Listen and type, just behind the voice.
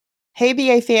Hey,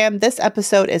 BA fam, this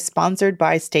episode is sponsored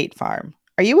by State Farm.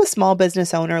 Are you a small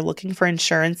business owner looking for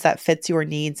insurance that fits your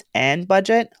needs and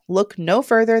budget? Look no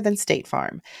further than State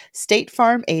Farm. State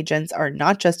Farm agents are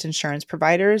not just insurance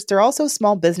providers, they're also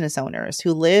small business owners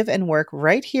who live and work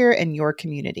right here in your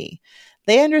community.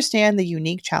 They understand the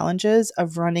unique challenges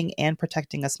of running and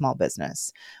protecting a small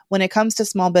business. When it comes to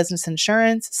small business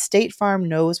insurance, State Farm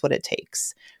knows what it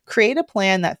takes. Create a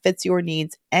plan that fits your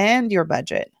needs and your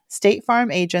budget. State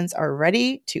Farm agents are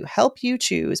ready to help you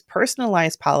choose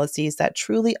personalized policies that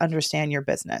truly understand your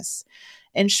business.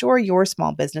 Insure your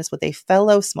small business with a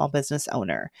fellow small business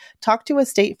owner. Talk to a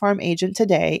State Farm agent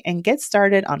today and get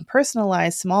started on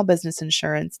personalized small business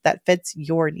insurance that fits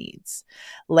your needs.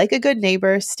 Like a good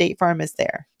neighbor, State Farm is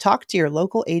there. Talk to your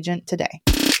local agent today.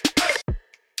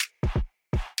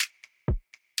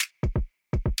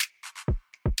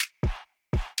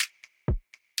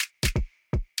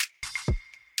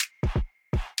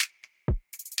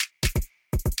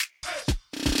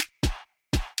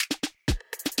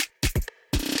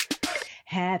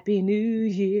 Happy New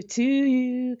Year to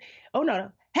you. Oh,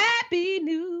 no. Happy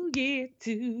New Year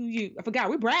to you. I forgot,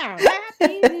 we're brown.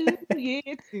 Happy New Year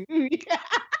to you.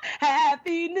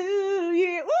 Happy New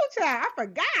Year. Ooh, child, I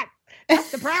forgot.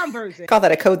 That's the brown version. Call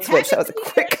that a code switch. That was a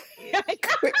quick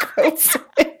code switch.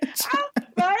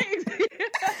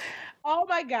 Oh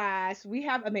my gosh, we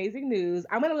have amazing news.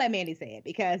 I'm going to let Mandy say it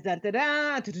because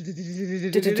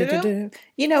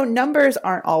you know, numbers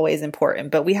aren't always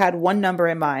important, but we had one number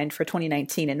in mind for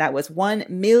 2019, and that was 1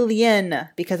 million,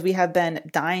 because we have been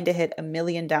dying to hit 1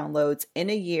 million downloads in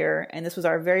a year. And this was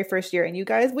our very first year. And you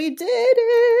guys, we did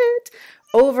it.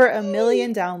 Over 1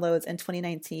 million downloads in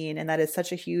 2019, and that is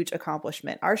such a huge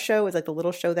accomplishment. Our show is like the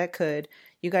little show that could.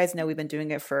 You guys know we've been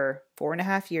doing it for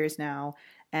 4.5 years now,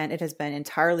 and it has been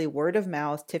entirely word of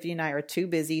mouth. Tiffany and I are too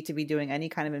busy to be doing any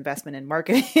kind of investment in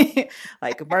marketing,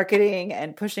 like marketing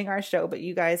and pushing our show, but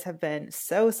you guys have been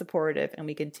so supportive, and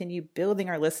we continue building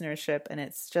our listenership, and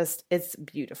it's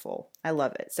beautiful. I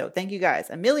love it. So thank you guys.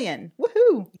 1 million.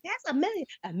 Woohoo! Yes, a million.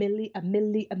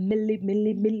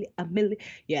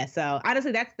 Yeah, so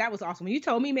honestly, that was awesome. When you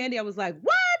told me, Mandy, I was like,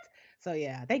 what? So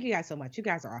yeah, thank you guys so much. You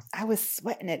guys are awesome. I was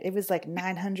sweating it. It was like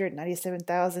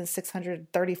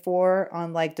 997,634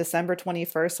 on like December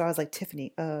 21st. So I was like,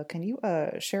 Tiffany, can you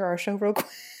share our show real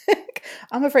quick?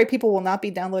 I'm afraid people will not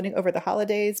be downloading over the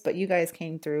holidays, but you guys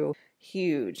came through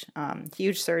huge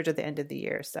surge at the end of the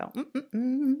year. So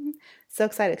so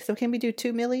excited. So can we do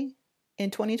 2 milli in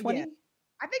 2020? Yeah.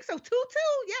 I think so. 2.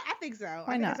 Yeah, I think so.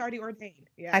 Why not? It's already ordained.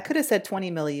 Yeah. I could have said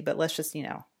 20 milli, but let's just, we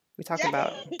talk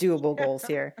about doable goals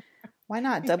here. Why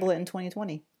not double it in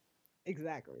 2020?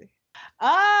 Exactly.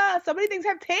 So many things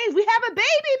have changed. We have a baby,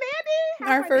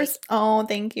 Mandy. Our first. Oh,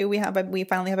 thank you. We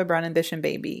finally have a Brown Ambition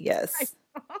baby. Yes.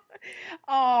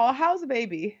 Oh, how's the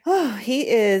baby? Oh, he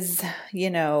is,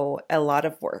 a lot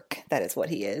of work. That is what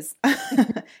he is.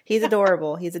 He's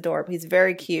adorable. He's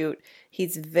very cute.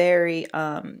 He's very,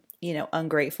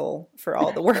 ungrateful for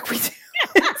all the work we do.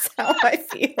 That's how I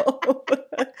feel.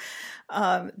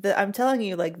 I'm telling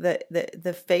you, like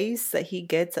the face that he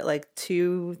gets at like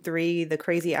 2, 3, the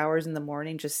crazy hours in the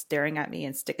morning, just staring at me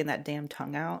and sticking that damn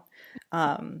tongue out.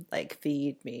 Like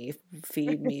feed me,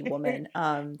 woman.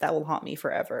 That will haunt me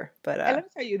forever. But and let me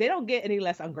tell you, they don't get any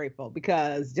less ungrateful,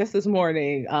 because just this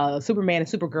morning, Superman and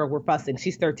Supergirl were fussing.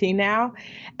 She's 13 now.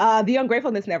 The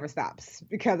ungratefulness never stops,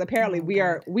 because apparently we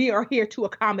are here to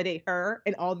accommodate her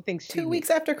and all the things she 2 weeks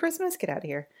after Christmas, get out of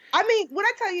here. I mean, when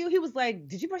I tell you, he was like,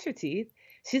 "Did you brush your teeth?"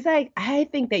 She's like, "I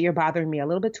think that you're bothering me a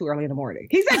little bit too early in the morning."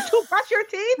 He said, "To brush your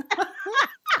teeth?"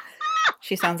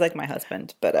 She sounds like my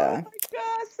husband, but Oh my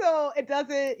gosh. So it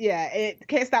doesn't, it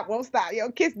can't stop, won't stop.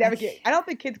 Kids never I don't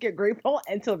think kids get grateful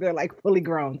until they're like fully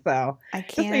grown. So I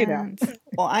can't.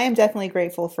 Well, I am definitely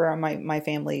grateful for my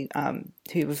family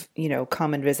who've,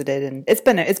 come and visited, and it's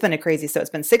been a crazy. So it's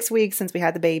been 6 weeks since we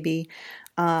had the baby.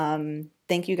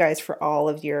 Thank you guys for all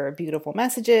of your beautiful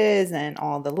messages and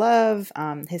all the love.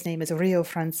 His name is Rio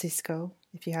Francisco,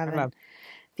 if you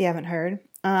haven't heard.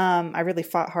 I really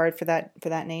fought hard for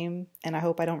that name, and I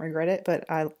hope I don't regret it, but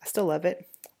I still love it.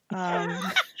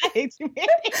 I hate you,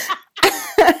 Mandy.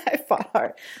 I fought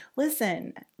hard.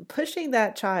 Listen, pushing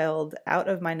that child out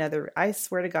of my nether, I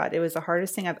swear to God, it was the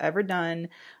hardest thing I've ever done.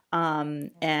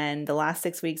 And the last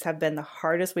 6 weeks have been the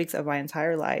hardest weeks of my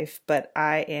entire life, but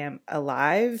I am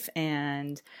alive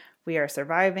and we are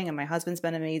surviving, and my husband's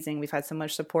been amazing. We've had so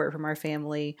much support from our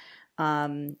family.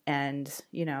 And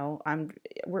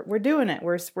we're doing it.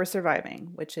 We're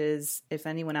surviving, which is, if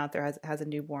anyone out there has a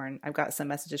newborn, I've got some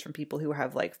messages from people who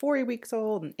have like 4 weeks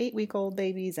old and 8-week-old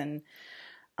babies, and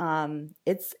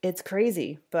it's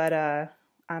crazy, but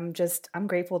I'm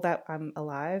grateful that I'm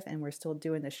alive and we're still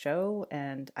doing the show.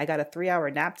 And I got a 3 hour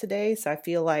nap today. So I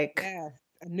feel like Yes,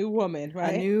 a new woman, a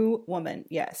right? new woman.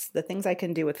 Yes. The things I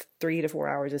can do with 3 to 4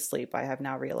 hours of sleep, I have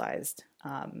now realized.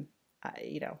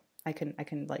 I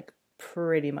can like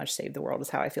pretty much save the world is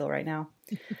how I feel right now.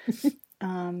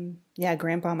 Yeah,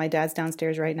 grandpa, my dad's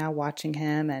downstairs right now watching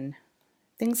him, and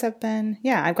things have been,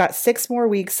 yeah, I've got 6 more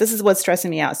weeks. This is what's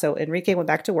stressing me out. So Enrique went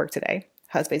back to work today.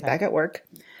 Husband's Okay. back at work.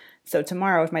 So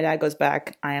tomorrow, if my dad goes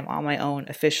back, I am on my own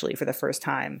officially for the first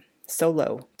time,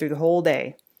 solo through the whole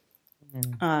day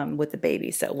Mm. with the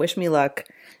baby. So wish me luck.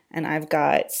 And I've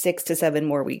got 6 to 7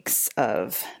 more weeks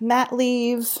of mat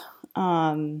leave.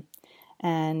 Um,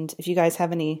 and if you guys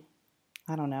have any,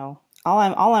 I don't know.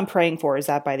 All I'm praying for is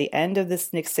that by the end of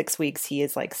this next 6 weeks, he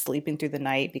is like sleeping through the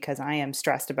night because I am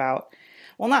stressed about,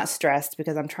 well, not stressed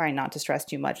because I'm trying not to stress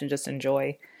too much and just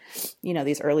enjoy,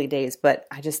 these early days. But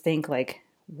I just think like,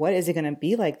 what is it going to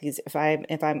be like these if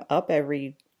I'm up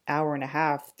every hour and a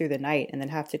half through the night and then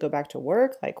have to go back to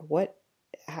work? Like what?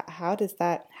 How do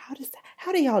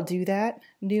y'all do that?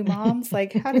 New moms,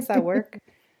 like how does that work?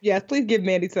 Yes, please give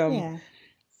Mandy Yeah,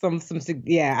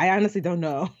 yeah, I honestly don't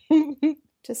know.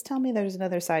 just tell me there's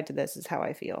another side to this is how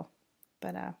I feel.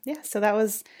 But yeah, so that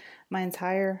was my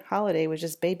entire holiday was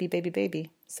just baby, baby,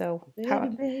 baby. So Baby, how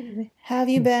baby. have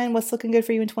you been? What's looking good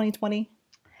for you in 2020?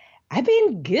 I've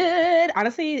been good.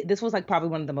 Honestly, this was like probably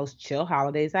one of the most chill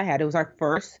holidays I had. It was our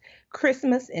first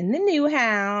Christmas in the new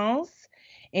house.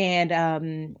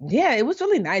 And yeah, it was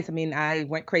really nice. I mean, I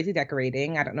went crazy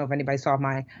decorating. I don't know if anybody saw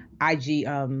my IG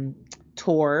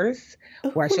tours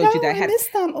Oh where I showed you that no, I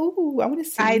missed them. Oh, I want to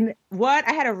see. I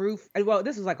had a roof. Well,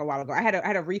 this was like a while ago. I had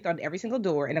a wreath on every single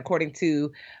door, and according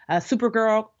to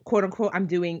Supergirl, quote unquote, I'm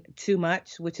doing too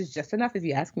much, which is just enough if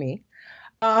you ask me.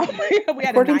 Um, we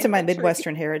had a According to my 9 foot tree.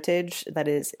 Midwestern heritage, that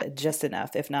is just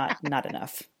enough, if not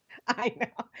enough. I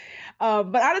know.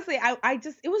 But honestly, I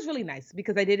just it was really nice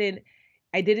because I didn't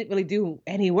really do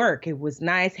any work. It was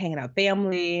nice hanging out,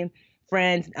 family,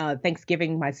 friends.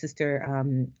 Thanksgiving, my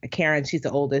sister Karen, she's the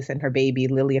oldest, and her baby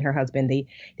Lily and her husband,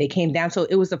 they came down. So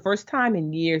it was the first time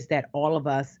in years that all of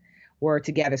us were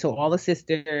together. So all the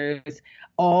sisters,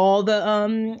 all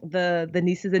the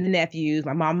nieces and the nephews,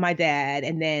 my mom, my dad,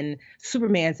 and then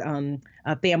Superman's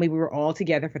family. We were all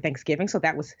together for Thanksgiving. So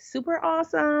that was super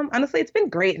awesome. Honestly, it's been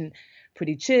great and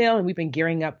pretty chill, and we've been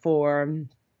gearing up for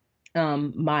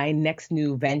my next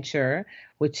new venture,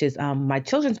 which is my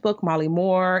children's book, Molly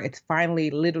Moore. It's finally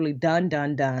literally done,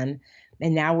 done, done.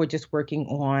 And now we're just working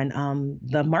on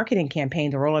the marketing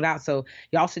campaign to roll it out. So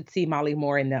y'all should see Molly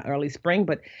Moore in the early spring.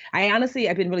 But I've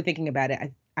been really thinking about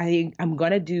it. I'm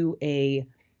gonna do a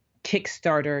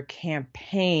Kickstarter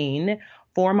campaign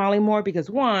for Molly Moore because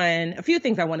a few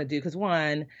things I want to do. Because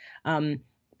one, um,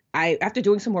 I after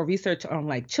doing some more research on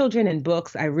like children and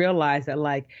books, I realized that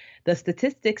like the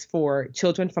statistics for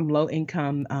children from low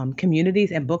income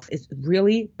communities and books is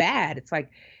really bad. It's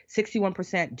like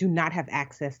 61% do not have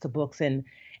access to books, and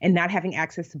not having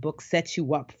access to books sets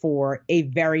you up for a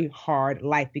very hard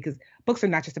life because books are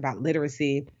not just about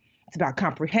literacy. It's about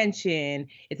comprehension.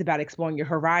 It's about exploring your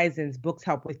horizons. Books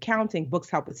help with counting. Books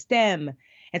help with STEM.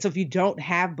 And so if you don't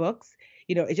have books,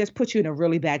 it just puts you in a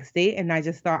really bad state. And I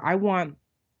just thought I want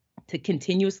to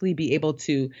continuously be able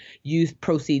to use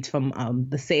proceeds from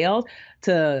the sale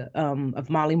of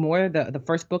Molly Moore, the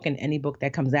first book and any book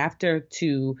that comes after,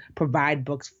 to provide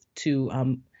books to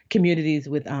communities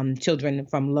with children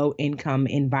from low income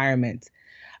environments.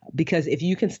 Because if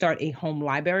you can start a home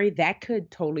library, that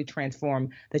could totally transform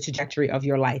the trajectory of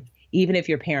your life. Even if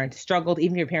your parents struggled,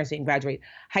 even if your parents didn't graduate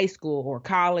high school or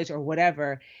college or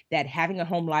whatever, that having a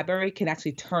home library can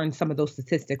actually turn some of those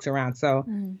statistics around. So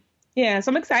Mm, yeah,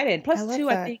 so I'm excited. I Plus, love two,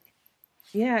 I that. think,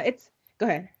 yeah, go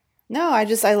ahead. No,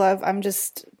 I'm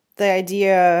just the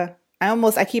idea.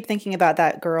 I keep thinking about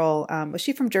that girl. Was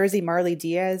she from Jersey, Marley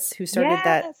Diaz, who started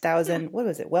that Yes. thousand, what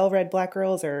was it, Well-Read Black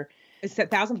Girls or It's a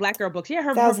thousand Black Girl books. Yeah,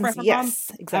 her thousands? friend, her mom,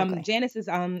 Yes, exactly. Janice is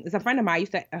a friend of mine. I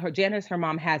used to her Janice, her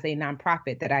mom has a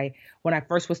nonprofit that when I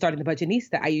first was starting the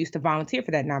Budgetnista, I used to volunteer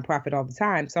for that nonprofit all the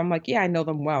time. So I'm like, yeah, I know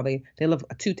them well. They live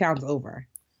 2 towns over.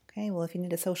 Okay, well, if you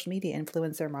need a social media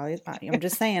influencer, Marley, I'm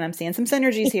just saying, I'm seeing some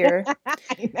synergies here.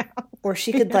 I Or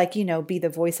she know. could like, be the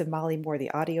voice of Molly Moore,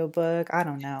 the audiobook. I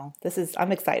don't know.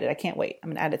 I'm excited. I can't wait.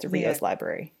 I'm gonna add it to Yeah. Rio's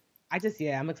library.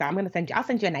 Yeah, I'm excited. I'll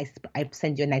send you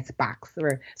a nice box.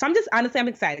 So I'm just, honestly, I'm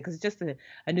excited because it's just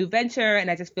a new venture and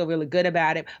I just feel really good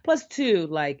about it. Plus two,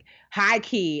 like high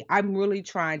key, I'm really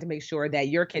trying to make sure that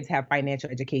your kids have financial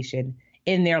education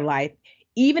in their life,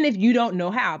 even if you don't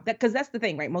know how, because that's the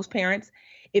thing, right? Most parents,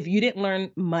 if you didn't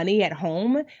learn money at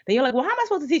home, then you're like, well, how am I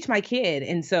supposed to teach my kid?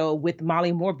 And so with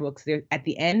Molly Moore books, there at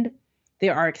the end,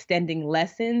 there are extending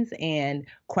lessons and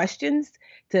questions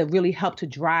to really help to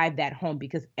drive that home,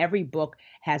 because every book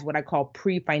has what I call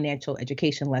pre-financial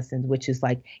education lessons, which is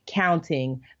like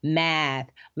counting, math,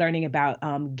 learning about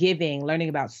giving, learning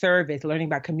about service, learning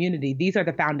about community. These are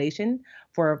the foundation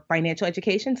for financial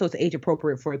education. So it's age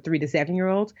appropriate for 3 to 7 year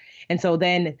olds. And so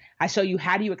then I show you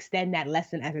how do you extend that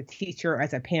lesson as a teacher, or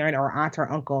as a parent, or aunt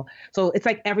or uncle. So it's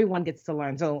like everyone gets to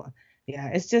learn. So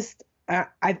yeah, it's just,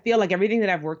 I feel like everything that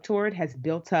I've worked toward has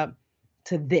built up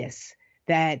to this,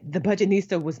 that the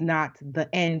Budgetnista was not the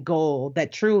end goal,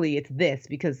 that truly it's this,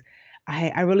 because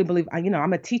I really believe,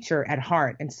 I'm a teacher at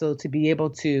heart. And so to be able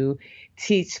to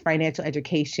teach financial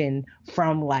education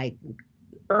from like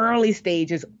early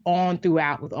stages on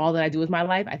throughout with all that I do with my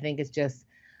life, I think it's just,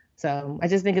 so I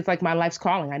just think it's like my life's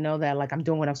calling. I know that like I'm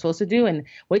doing what I'm supposed to do. And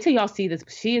wait till y'all see this.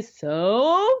 She is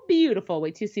so beautiful.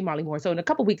 Wait till you see Molly Moore. So in a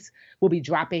couple weeks, I'll be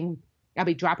dropping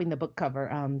the book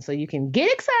cover. So you can get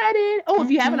excited. Oh,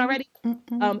 if you haven't already,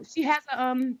 she has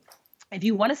if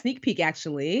you want a sneak peek,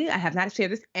 actually, I have not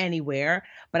shared this anywhere,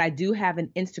 but I do have an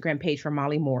Instagram page for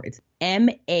Molly Moore. It's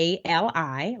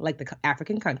MALI, like the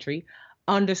African country,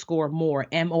 _ Moore,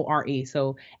 MORE.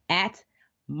 So at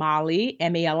Molly,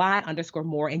 MALI _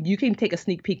 Moore. And you can take a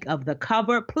sneak peek of the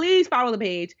cover. Please follow the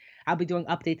page. I'll be doing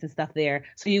updates and stuff there.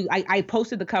 So I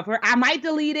posted the cover. I might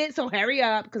delete it, so hurry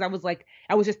up, because I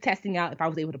was just testing out if I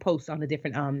was able to post on the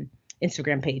different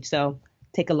Instagram page. So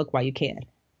take a look while you can.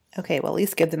 Okay, well, at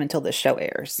least give them until the show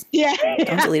airs. Yeah.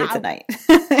 Don't delete it tonight.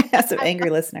 I have some angry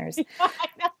listeners. I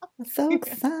know. So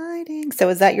exciting. So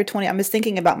is that your 20? I'm just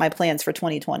thinking about my plans for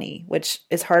 2020, which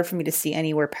is hard for me to see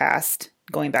anywhere past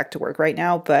going back to work right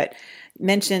now. But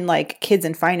mention like kids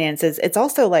and finances. It's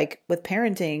also like with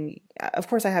parenting, of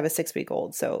course I have a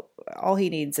 6-week-old. So all he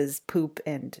needs is poop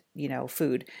and,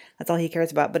 food. That's all he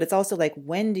cares about. But it's also like,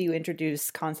 when do you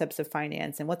introduce concepts of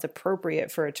finance and what's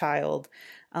appropriate for a child?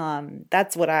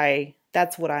 That's what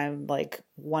I'm like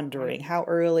wondering. How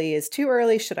early is too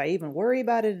early? Should I even worry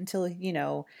about it until,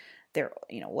 they're,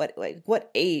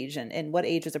 what age and what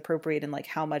age is appropriate, and like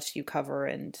how much you cover,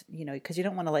 and, because you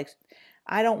don't want to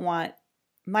I don't want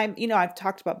I've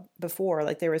talked about before,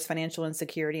 like there was financial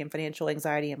insecurity and financial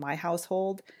anxiety in my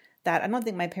household that I don't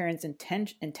think my parents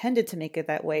intended to make it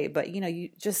that way. But,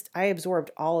 I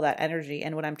absorbed all of that energy.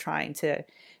 And what I'm trying to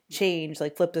change,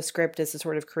 like flip the script, is to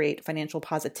sort of create financial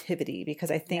positivity, because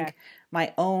I think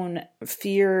my own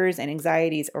fears and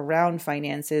anxieties around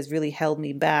finances really held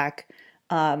me back.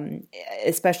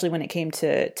 Especially when it came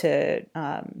to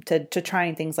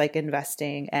trying things like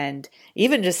investing and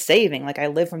even just saving. Like I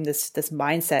live from this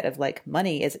mindset of like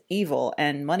money is evil,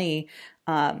 and money,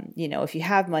 if you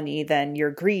have money, then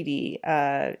you're greedy,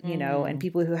 and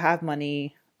people who have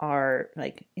money are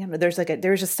like, there's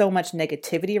just so much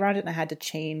negativity around it, and I had to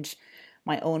change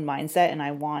my own mindset. And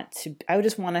I would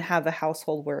just want to have a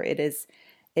household where it is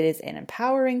an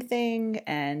empowering thing,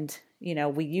 and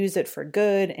we use it for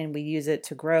good, and we use it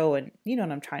to grow, and you know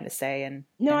what I'm trying to say. And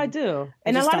no, I do.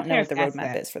 And I just don't know what the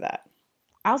roadmap is for that.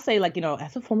 I'll say,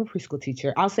 as a former preschool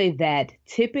teacher, I'll say that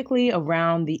typically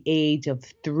around the age of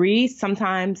 3,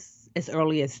 sometimes as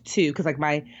early as 2, because like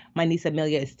my niece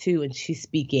Amelia is 2 and she's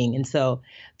speaking. And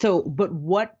but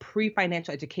what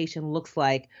pre-financial education looks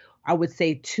like, I would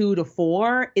say 2 to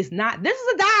 4 is not, this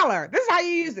is $1, this is how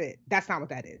you use it. That's not what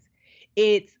that is.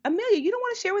 It's, Amelia, you don't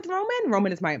want to share with Roman?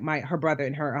 Roman is her brother,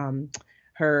 and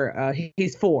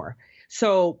he's 4.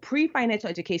 So pre-financial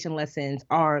education lessons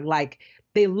are like,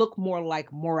 they look more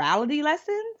like morality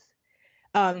lessons,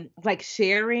 like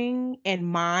sharing and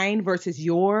mine versus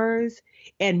yours,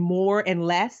 and more and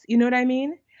less. You know what I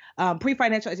mean?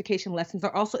 Pre-financial education lessons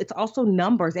it's also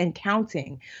numbers and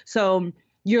counting. So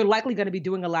you're likely going to be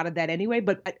doing a lot of that anyway,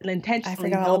 but intentionally.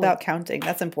 I forgot all about counting.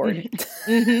 That's important.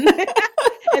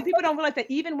 And people don't realize that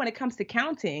even when it comes to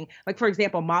counting, like for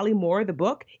example, Molly Moore, the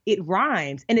book, it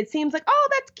rhymes. And it seems like, oh,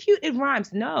 that's cute, it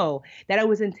rhymes. No, that it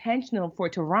was intentional for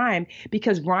it to rhyme,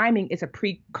 because rhyming is a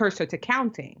precursor to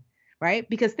counting, right?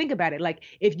 Because think about it, like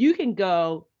if you can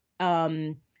go,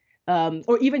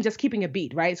 or even just keeping a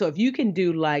beat, right? So if you can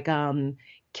do like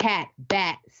cat,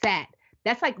 bat, sat,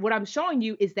 that's like what I'm showing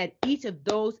you is that each of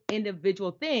those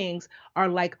individual things are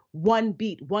like one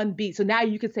beat. So now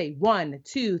you could say 1,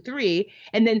 2, 3.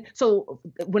 And then, so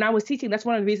when I was teaching, that's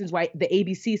one of the reasons why the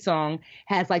ABC song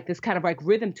has like this kind of like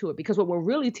rhythm to it, because what we're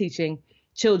really teaching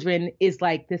children is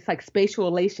like this like spatial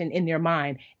relation in their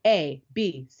mind. A,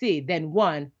 B, C, then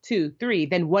 1, 2, 3.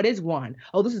 Then what is 1?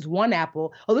 Oh, this is 1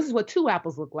 apple. Oh, this is what 2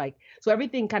 apples look like. So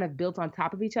everything kind of built on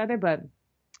top of each other. But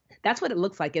That's what it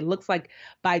looks like. It looks like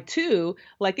by two,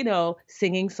 like,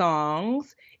 singing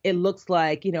songs. It looks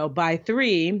like, by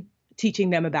three,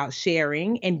 teaching them about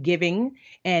sharing and giving,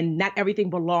 and not everything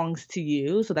belongs to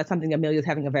you. So that's something Amelia's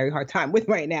having a very hard time with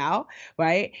right now,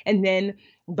 right? And then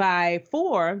by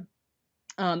four,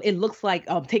 it looks like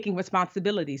taking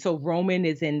responsibility. So Roman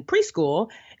is in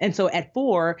preschool, and so at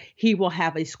four he will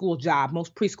have a school job.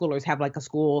 Most preschoolers have like a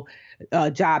school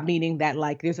job, meaning that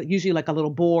like there's usually like a little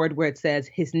board where it says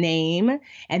his name,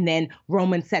 and then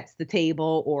Roman sets the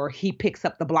table or he picks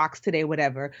up the blocks today,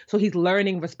 whatever. So he's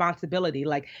learning responsibility.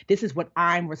 Like this is what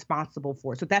I'm responsible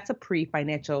for. So that's a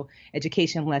pre-financial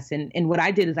education lesson. And what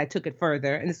I did is I took it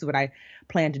further, and this is what I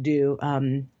plan to do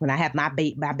when I have my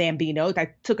Bambinos.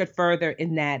 I took it further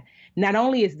in that not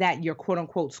only is that your quote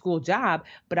unquote school job,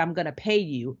 but I'm going to pay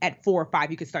you at 4 or 5.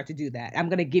 You can start to do that. I'm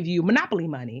going to give you monopoly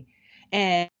money.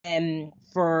 And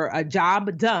for a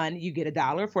job done, you get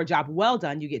 $1. For a job well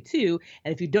done, you get 2.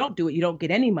 And if you don't do it, you don't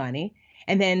get any money.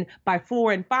 And then by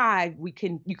 4 and 5,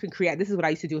 you can create. This is what I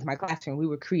used to do with my classroom. We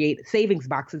would create savings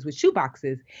boxes with shoe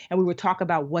boxes, and we would talk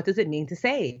about what does it mean to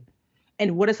save.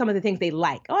 And what are some of the things they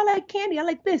like? Oh, I like candy. I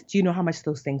like this. Do you know how much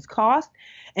those things cost?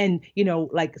 And,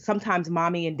 like sometimes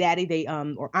mommy and daddy, they,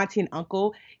 or auntie and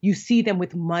uncle, you see them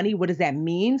with money. What does that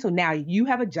mean? So now you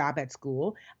have a job at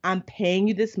school. I'm paying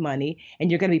you this money, and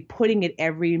you're going to be putting it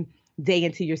every day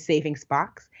into your savings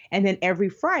box. And then every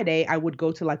Friday, I would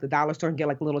go to like the dollar store and get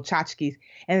like little tchotchkes.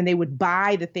 And then they would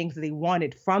buy the things that they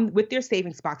wanted with their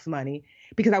savings box money,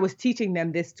 because I was teaching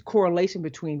them this correlation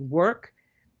between work,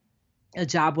 a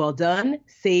job well done,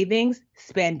 savings,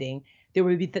 spending. There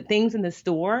would be things in the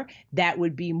store that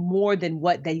would be more than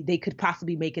what they could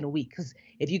possibly make in a week. Because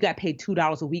if you got paid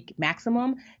 $2 a week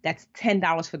maximum, that's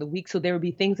 $10 for the week. So there would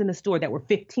be things in the store that were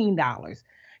 $15.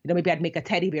 Maybe I'd make a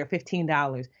teddy bear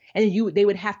 $15. And they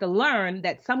would have to learn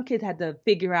that some kids had to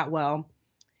figure out, well,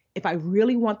 if I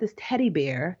really want this teddy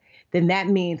bear, then that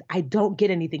means I don't get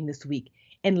anything this week.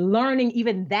 And learning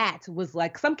even that was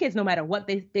like some kids, no matter what,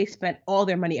 they spent all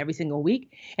their money every single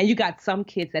week. And you got some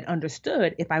kids that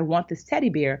understood, if I want this teddy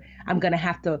bear, I'm going to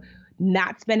have to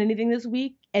not spend anything this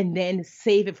week and then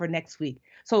save it for next week.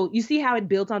 So you see how it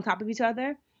builds on top of each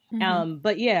other.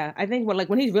 But yeah, I think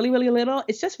when he's really, really little,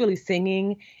 it's just really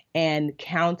singing and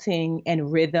counting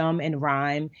and rhythm and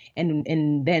rhyme, and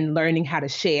then learning how to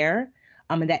share,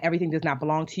 and that everything does not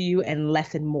belong to you, and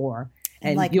less and more.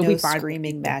 And like you'll no be fine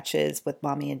screaming matches with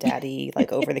mommy and daddy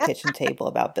like over the kitchen table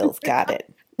about Bill's got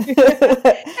it. And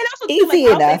also easy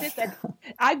too, like, enough.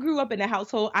 I grew up in a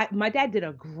household. My dad did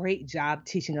a great job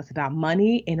teaching us about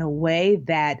money in a way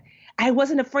that I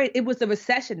wasn't afraid. It was the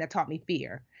recession that taught me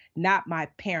fear, not my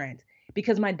parents,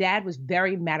 because my dad was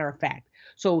very matter of fact.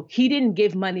 So he didn't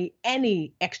give money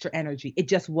any extra energy. It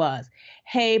just was,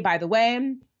 hey, by the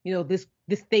way,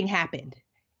 this thing happened.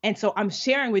 And so I'm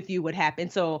sharing with you what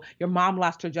happened. So your mom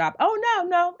lost her job. Oh,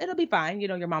 no, it'll be fine.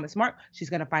 Your mom is smart. She's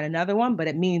going to find another one. But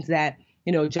it means that,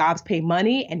 jobs pay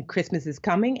money and Christmas is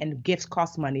coming and gifts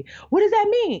cost money. What does that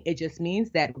mean? It just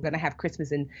means that we're going to have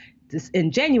Christmas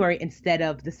in January instead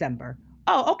of December.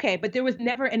 Oh, okay. But there was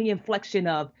never any inflection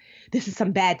of this is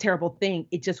some bad, terrible thing.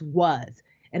 It just was.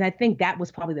 And I think that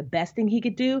was probably the best thing he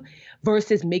could do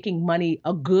versus making money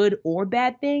a good or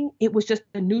bad thing. It was just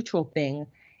a neutral thing.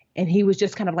 And he was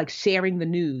just kind of like sharing the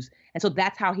news. And so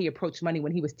that's how he approached money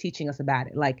when he was teaching us about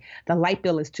it. Like, the light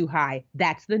bill is too high.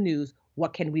 That's the news.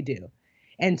 What can we do?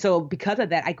 And so because of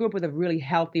that, I grew up with a really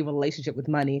healthy relationship with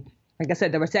money. Like I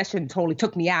said, the recession totally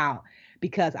took me out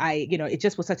because it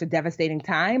just was such a devastating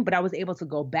time. But I was able to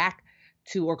go back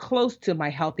to or close to my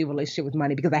healthy relationship with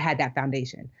money because I had that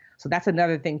foundation. So that's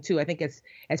another thing too. I think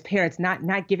as parents,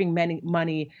 not giving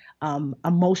money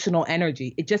emotional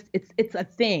energy. It's a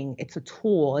thing. It's a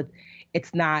tool.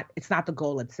 It's not the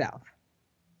goal itself.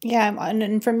 Yeah,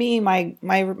 and for me, my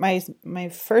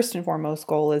first and foremost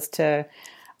goal is to.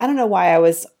 I don't know why I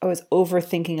was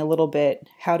overthinking a little bit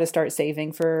how to start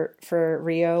saving for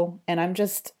Rio, and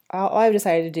all I've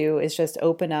decided to do is just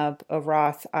open up a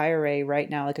Roth IRA right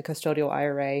now, like a custodial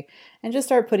IRA, and just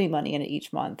start putting money in it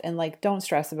each month. And like, don't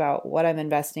stress about what I'm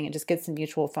investing and just get some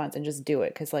mutual funds and just do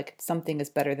it. Cause like something is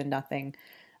better than nothing.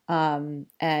 And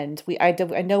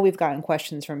I know we've gotten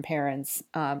questions from parents,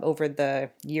 over the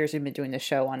years we've been doing the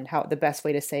show on how the best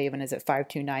way to save. And is it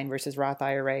 529 versus Roth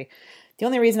IRA? The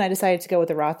only reason I decided to go with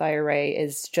the Roth IRA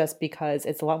is just because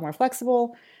it's a lot more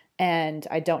flexible. And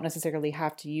I don't necessarily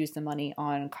have to use the money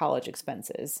on college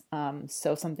expenses.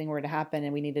 So if something were to happen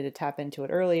and we needed to tap into it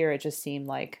earlier, it just seemed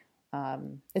like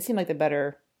the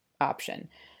better option.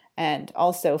 And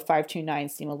also 529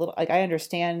 seemed a little like I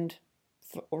understand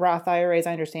Roth IRAs.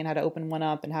 I understand how to open one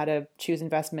up and how to choose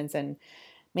investments and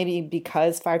maybe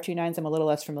because 529s, I'm a little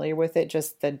less familiar with it.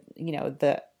 Just the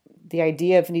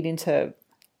idea of needing to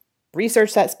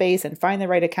research that space and find the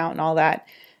right account and all that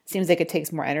seems like it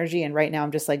takes more energy. And right now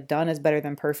I'm just like, done is better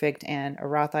than perfect. And a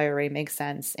Roth IRA makes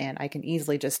sense. And I can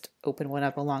easily just open one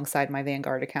up alongside my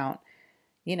Vanguard account,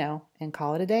 and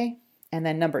call it a day. And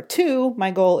then number two,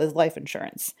 my goal is life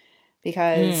insurance.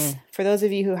 Because for those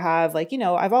of you who have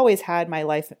I've always had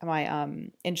my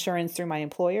insurance through my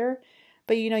employer,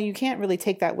 but you can't really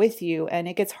take that with you, and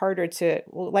it gets harder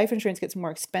life insurance gets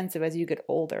more expensive as you get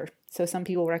older. So some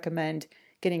people recommend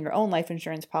getting your own life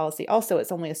insurance policy. Also,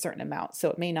 it's only a certain amount,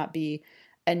 so it may not be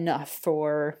enough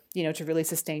for, to really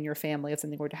sustain your family if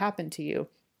something were to happen to you.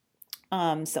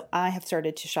 So I have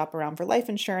started to shop around for life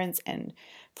insurance, and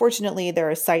fortunately there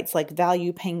are sites like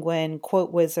Value Penguin,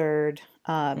 Quote Wizard,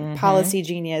 Policy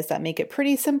Genius that make it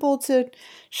pretty simple to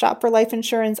shop for life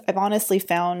insurance. I've honestly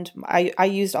found I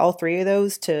used all three of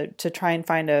those to try and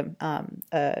find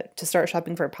to start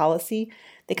shopping for a policy.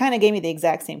 They kind of gave me the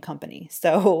exact same company,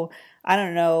 so I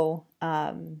don't know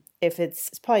if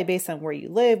it's probably based on where you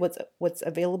live, what's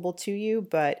available to you,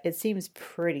 but it seems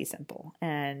pretty simple,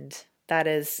 and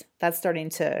that's starting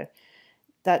to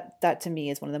that to me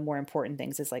is one of the more important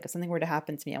things. Is like, if something were to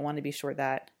happen to me, I want to be sure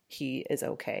that he is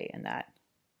okay and that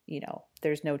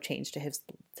there's no change to his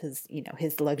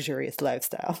luxurious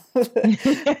lifestyle in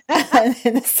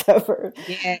the suburb.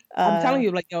 Yeah, I'm telling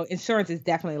you, insurance is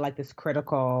definitely like this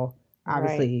critical,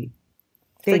 obviously.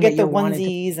 Right. Forget the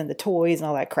onesies and the toys and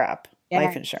all that crap. Yeah.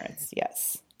 Life insurance,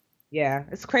 yes. Yeah,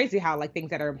 it's crazy how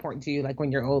things that are important to you,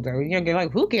 when you're older, you're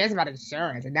like, who cares about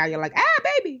insurance? And now you're like,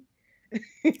 baby.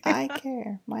 I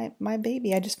care. My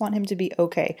baby. I just want him to be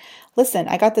okay. Listen,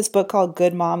 I got this book called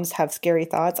Good Moms Have Scary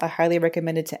Thoughts. I highly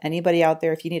recommend it to anybody out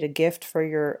there. If you need a gift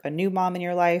for a new mom in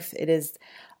your life, it is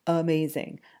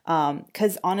amazing.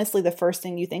 Because honestly, the first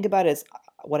thing you think about is,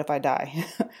 what if I die?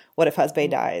 What if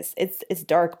husband dies? It's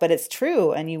dark, but it's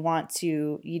true. And you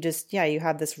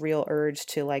have this real urge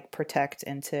to protect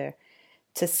and to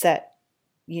set,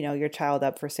 your child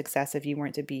up for success if you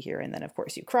weren't to be here. And then of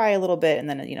course you cry a little bit, and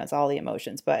then, it's all the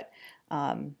emotions, but,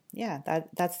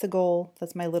 that's the goal.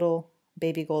 That's my little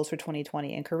baby goals for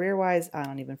 2020. And career wise, I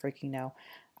don't even freaking know.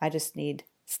 I just need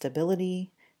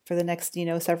stability for the next,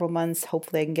 several months.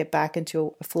 Hopefully I can get back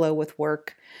into a flow with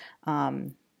work.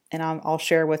 And I'll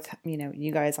share with,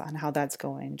 you guys on how that's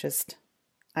going.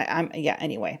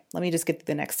 Anyway, let me just get through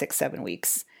the next 6-7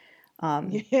 weeks.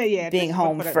 Being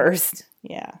home first.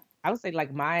 Yeah. I would say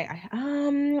I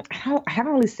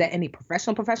haven't really set any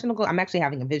professional goal. I'm actually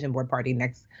having a vision board party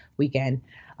next weekend.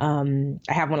 I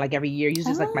have one every year,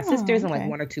 usually it's my sisters and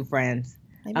one or two friends.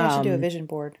 Maybe I should do a vision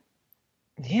board.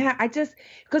 Yeah, because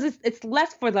it's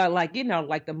less for the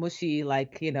the mushy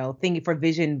thingy for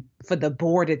vision for the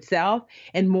board itself,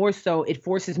 and more so it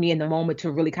forces me in the moment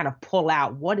to really kind of pull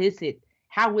out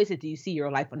how is it do you see your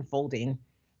life unfolding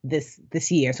this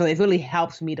year. So it really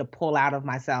helps me to pull out of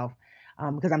myself,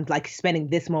 because I'm spending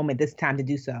this moment, this time to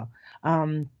do so.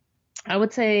 I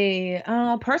would say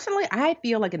personally, I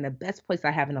feel in the best place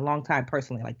I have in a long time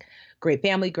personally, great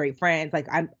family, great friends.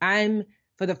 I'm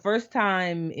for the first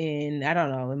time in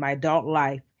my adult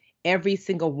life, every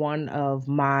single one of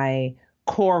my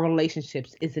core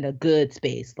relationships is in a good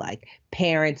space,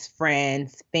 parents,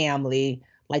 friends, family,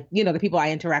 the people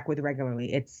I interact with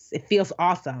regularly. It feels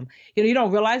awesome. You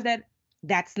don't realize that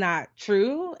that's not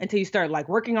true until you start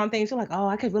working on things. You're like, oh,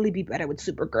 I could really be better with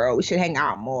Supergirl. We should hang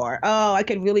out more. Oh, I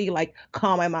could really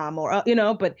call my mom more,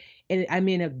 but I'm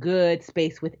in a good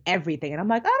space with everything. And I'm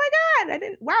like, oh my God,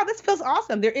 wow, this feels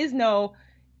awesome. There is no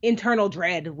internal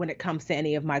dread when it comes to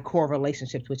any of my core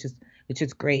relationships, which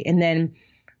is great. And then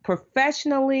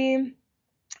professionally,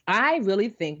 I really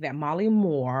think that Molly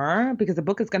Moore, because the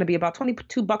book is going to be about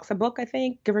 $22 a book, I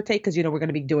think, give or take, because, we're going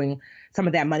to be doing some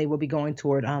of that money will be going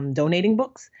toward donating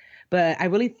books. But I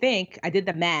really think I did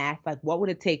the math, what would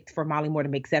it take for Molly Moore to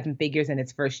make 7 figures in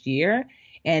its first year?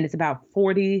 And it's about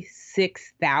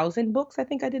 46,000 books. I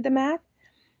think I did the math,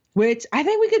 which I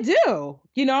think we could do,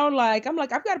 I've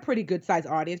got a pretty good size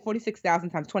audience, 46,000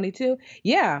 times 22.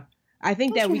 Yeah. I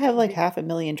think that we have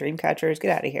 500,000 dream catchers.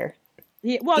 Get out of here.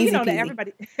 Yeah, well, that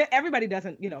everybody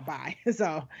doesn't, buy.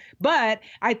 So, but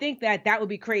I think that would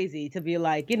be crazy to be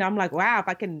I'm wow, if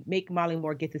I can make Molly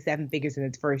Moore get to 7 figures in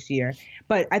its first year.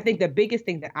 But I think the biggest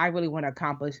thing that I really want to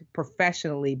accomplish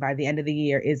professionally by the end of the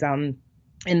year is, and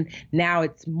now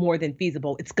it's more than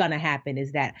feasible, it's going to happen,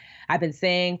 is that I've been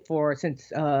saying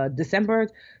since December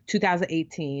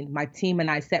 2018, my team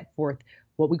and I set forth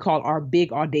what we call our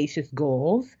big audacious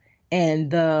goals.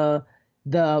 And the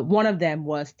one of them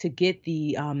was to get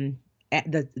the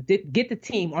get the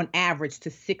team on average to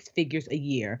six figures a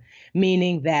year,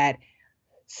 meaning that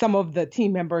some of the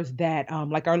team members that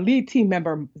like our lead team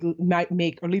members might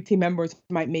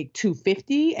make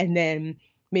 250, and then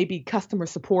maybe customer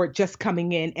support just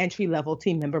coming in, entry level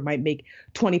team member might make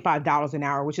 $25 an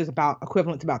hour, which is about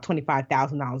equivalent to about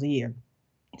 $25,000 a year.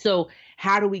 So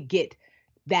how do we get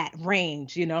that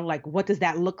range? Like what does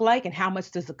that look like, and how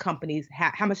much do the companies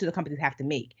have to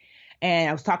make? And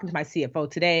I was talking to my CFO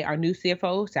today, our new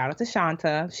CFO. Shout out to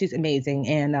Shanta, she's amazing.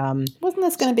 And wasn't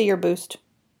this going to be your boost?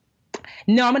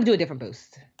 No, I'm going to do a different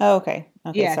boost. Oh, okay.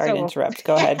 Yeah, sorry to interrupt.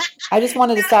 Go ahead. I just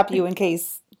wanted to stop you in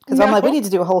case, because I'm like, we need to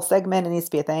do a whole segment. It needs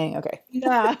to be a thing. Okay.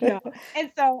 No.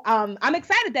 And so I'm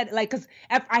excited that, like, because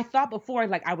I thought before,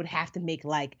 like, I would have to make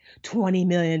like $20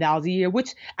 million a year,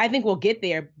 which I think we'll get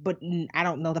there, but I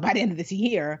don't know that by the end of this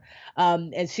year.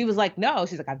 And she was like, no,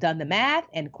 she's like, I've done the math.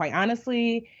 And quite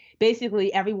honestly,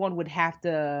 basically everyone would have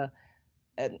to,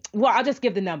 well, I'll just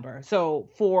give the number. So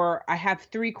I have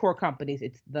three core companies.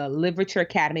 It's the Literature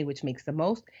Academy, which makes the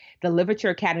most. The Literature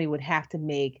Academy would have to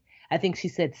make, I think she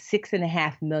said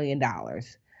 $6.5 million.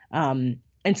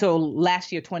 And so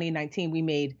last year, 2019, we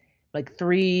made like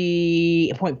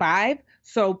 3.5.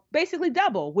 So basically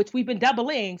double, which we've been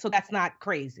doubling. So that's not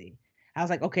crazy. I was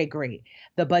like, okay, great.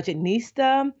 The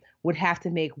Budgetnista would have to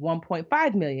make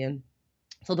 1.5 million.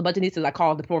 So the Budgetnista, I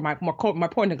call it my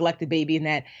poor neglected baby, in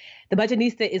that the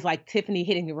Budgetnista is like Tiffany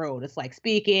hitting the road. It's like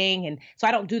speaking. And so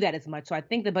I don't do that as much. So I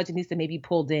think the Budgetnista maybe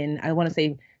pulled in, I want to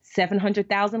say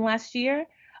 700,000 last year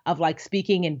of like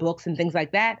speaking and books and things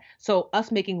like that. So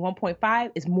us making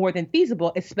 1.5 is more than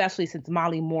feasible, especially since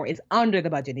Molly Moore is under the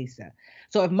Budgetnista.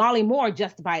 So if Molly Moore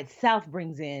just by itself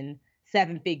brings in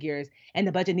seven figures and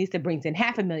the Budgetnista brings in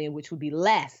 $500,000, which would be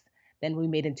less than we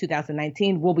made in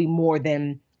 2019, we'll be more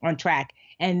than on track.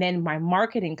 And then my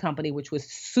marketing company, which was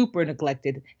super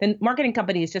neglected. The marketing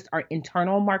company is just our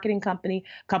internal marketing company.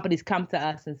 Companies come to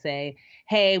us and say,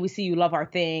 hey, we see you love our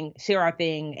thing, share our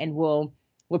thing, and we'll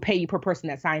pay you per person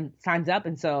that signs up.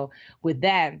 And so with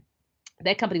that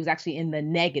company was actually in the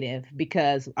negative,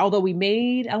 because although we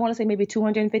made, I want to say maybe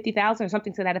 250,000 or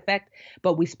something to that effect,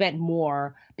 but we spent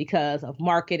more because of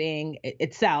marketing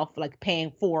itself, like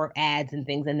paying for ads and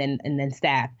things, and then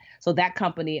staff. So that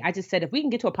company, I just said, if we can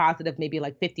get to a positive, maybe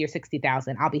like 50 or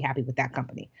 60,000, I'll be happy with that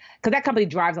company, because that company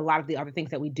drives a lot of the other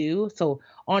things that we do. So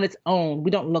on its own,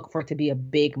 we don't look for it to be a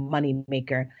big money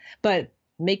maker, but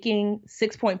making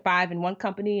 6.5 in one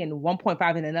company and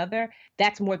 1.5 in another,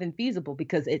 that's more than feasible,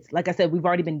 because it's, like I said, we've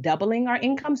already been doubling our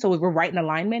income. So we're right in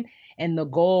alignment. And the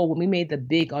goal, when we made the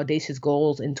big audacious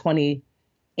goals in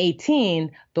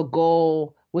 2018, the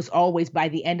goal was always by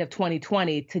the end of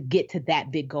 2020 to get to that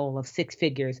big goal of six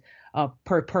figures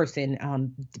per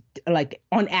person, like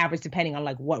on average, depending on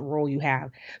like what role you have.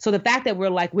 So the fact that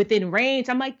we're like within range,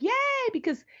 I'm like, yay,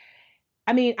 because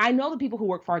I mean, I know the people who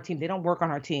work for our team, they don't work on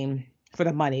our team for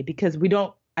the money, because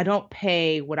I don't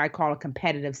pay what I call a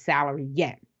competitive salary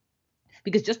yet.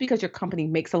 Because just because your company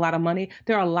makes a lot of money,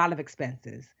 there are a lot of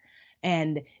expenses.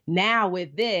 And now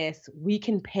with this, we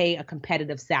can pay a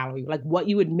competitive salary, like what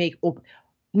you would make, or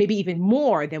maybe even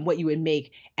more than what you would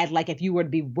make at, like, if you were to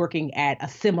be working at a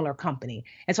similar company.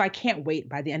 And so I can't wait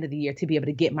by the end of the year to be able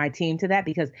to get my team to that,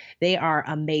 because they are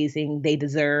amazing. They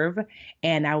deserve.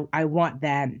 And I want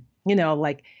that,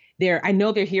 like, I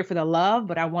know they're here for the love,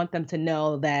 but I want them to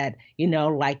know that,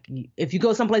 like, if you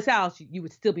go someplace else, you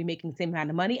would still be making the same amount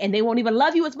of money, and they won't even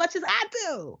love you as much as I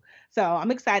do. So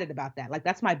I'm excited about that. Like,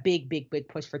 that's my big, big, big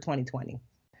push for 2020.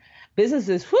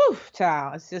 Businesses, whew,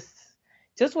 child. It's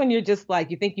just when you're just like,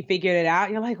 you think you figured it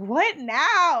out, you're like, what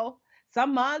now?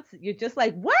 Some months you're just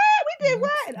like, what? We did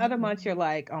what? And other months you're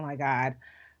like, oh my God.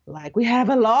 Like, we have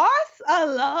a loss.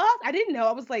 I didn't know.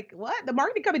 I was like, what? The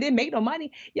marketing company didn't make no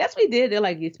money. Yes, we did. They're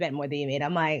like, you spent more than you made.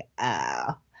 I'm like,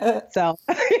 oh. So.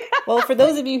 Well, for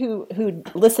those of you who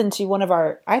listened to one of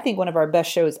our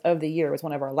best shows of the year was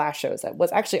one of our last shows. That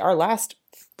was actually our last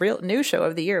real new show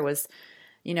of the year was,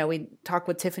 we talked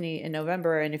with Tiffany in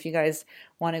November. And if you guys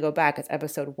want to go back, it's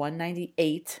episode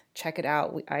 198. Check it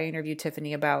out. I interviewed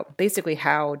Tiffany about basically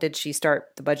how did she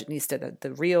start the Budgetnista,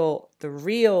 the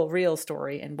real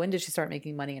story, and when did she start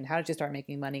making money, and how did she start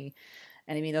making money?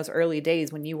 And I mean, those early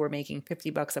days when you were making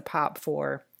 $50 a pop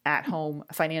for at-home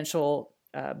financial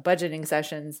budgeting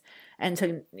sessions, and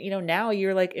to now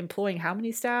you're like employing how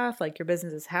many staff? Like, your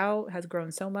business has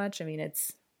grown so much. I mean, it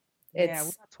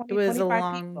was a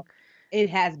long. People. It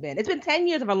has been. It's been 10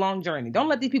 years of a long journey. Don't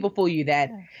let these people fool you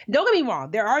that. Don't get me wrong.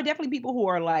 There are definitely people who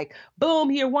are like,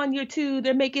 boom, year one, year two,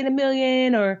 they're making $1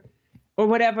 million or or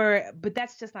whatever. But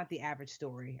that's just not the average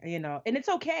story, and it's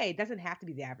okay. It doesn't have to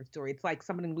be the average story. It's like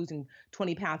somebody losing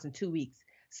 20 pounds in 2 weeks.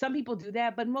 Some people do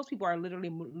that, but most people are literally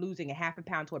losing a half a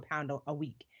pound to a pound a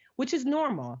week, which is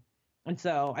normal. And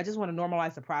so I just want to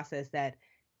normalize the process that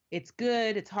it's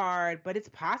good, it's hard, but it's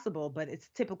possible, but it's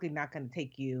typically not going to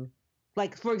take you.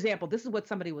 Like, for example, this is what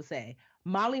somebody will say.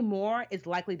 Molly Moore is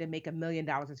likely to make $1 million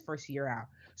his first year out.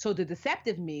 So the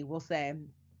deceptive me will say,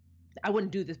 I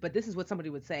wouldn't do this, but this is what somebody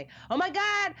would say. Oh my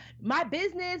God, my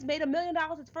business made $1 million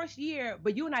its first year.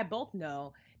 But you and I both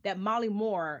know that Molly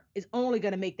Moore is only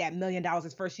going to make that $1 million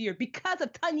its first year because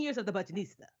of 10 years of the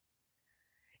Budgetnista.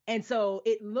 And so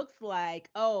it looks like,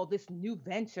 oh, this new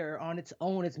venture on its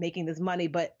own is making this money,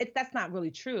 but that's not really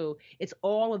true. It's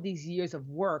all of these years of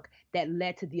work that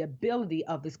led to the ability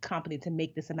of this company to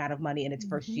make this amount of money in its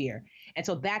first year. And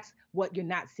so that's what you're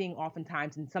not seeing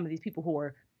oftentimes in some of these people who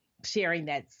are sharing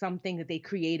that something that they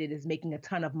created is making a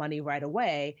ton of money right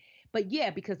away. But yeah,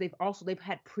 because they've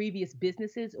had previous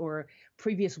businesses or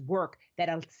previous work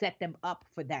that'll set them up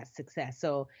for that success.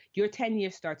 So your 10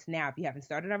 years starts now if you haven't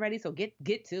started already. So get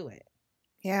to it.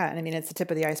 Yeah, and I mean, it's the tip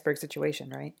of the iceberg situation,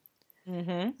 right?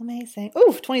 Amazing.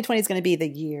 Ooh, 2020 is going to be the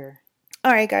year.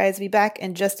 All right, guys, be back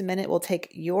in just a minute. We'll take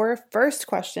your first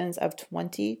questions of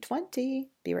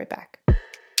 2020. Be right back.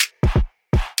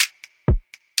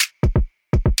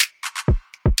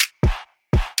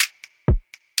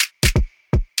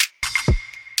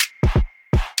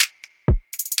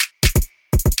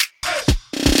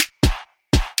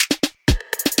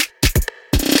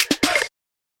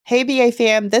 Hey BA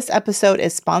fam, this episode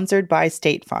is sponsored by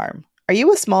State Farm. Are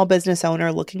you a small business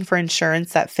owner looking for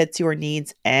insurance that fits your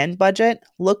needs and budget?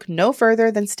 Look no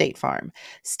further than State Farm.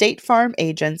 State Farm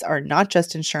agents are not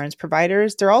just insurance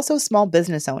providers, they're also small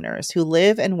business owners who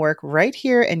live and work right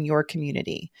here in your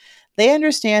community. They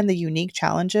understand the unique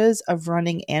challenges of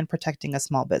running and protecting a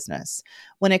small business.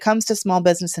 When it comes to small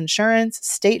business insurance,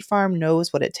 State Farm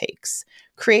knows what it takes.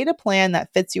 Create a plan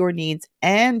that fits your needs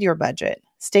and your budget.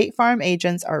 State Farm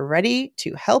agents are ready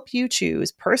to help you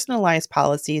choose personalized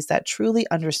policies that truly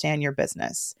understand your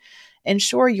business.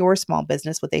 Insure your small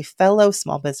business with a fellow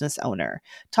small business owner.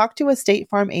 Talk to a State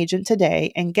Farm agent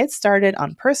today and get started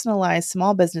on personalized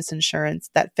small business insurance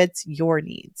that fits your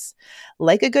needs.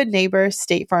 Like a good neighbor,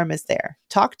 State Farm is there.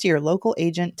 Talk to your local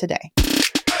agent today.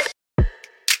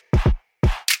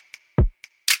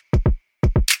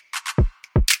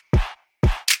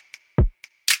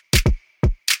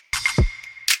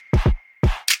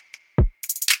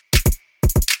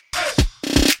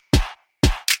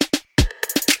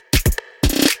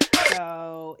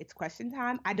 It's question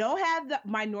time. I don't have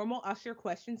my normal Usher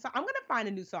question, so I'm going to find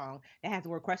a new song that has the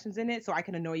word questions in it so I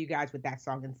can annoy you guys with that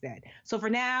song instead. So for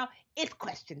now, it's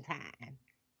question time.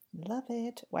 Love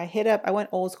it. Well, I went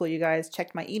old school, you guys.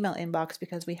 Checked my email inbox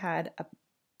because we had a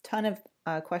ton of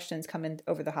questions come in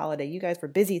over the holiday. You guys were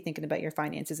busy thinking about your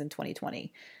finances in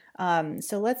 2020.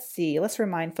 So let's see. Let's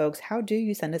remind folks, how do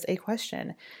you send us a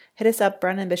question? Hit us up,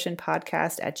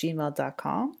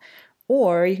 brownambitionpodcast@gmail.com.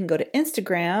 Or you can go to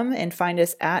Instagram and find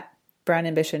us at Brown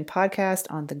Ambition Podcast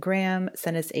on the gram.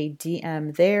 Send us a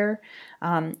DM there.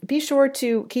 Be sure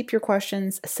to keep your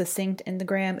questions succinct in the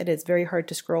gram. It is very hard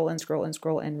to scroll and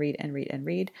read and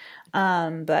read.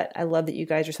 But I love that you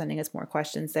guys are sending us more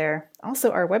questions there.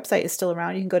 Also, our website is still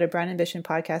around. You can go to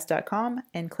brownambitionpodcast.com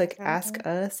and click Ask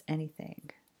Us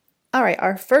Anything. All right,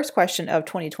 our first question of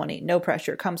 2020, no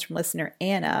pressure, comes from listener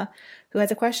Anna, who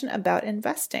has a question about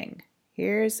investing.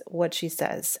 Here's what she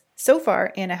says. So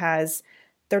far, Anna has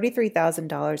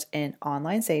 $33,000 in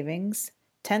online savings,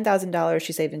 $10,000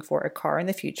 she's saving for a car in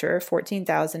the future,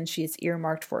 $14,000 she's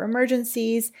earmarked for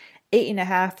emergencies,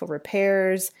 $8,500 for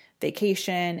repairs,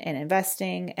 vacation, and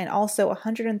investing, and also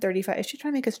 $135,000. Is she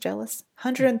trying to make us jealous?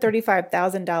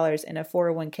 $135,000 in a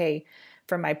 401k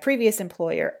from my previous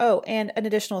employer. Oh, and an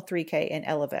additional $3,000 in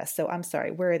Ellevest. So I'm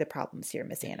sorry, where are the problems here,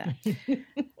 Miss Anna?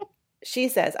 She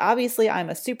says, obviously I'm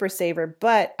a super saver,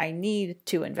 but I need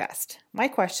to invest. My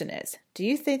question is, do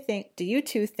you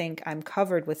two think I'm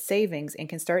covered with savings and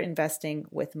can start investing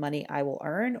with money I will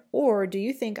earn? Or do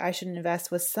you think I should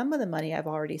invest with some of the money I've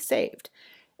already saved?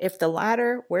 If the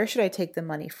latter, where should I take the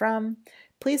money from?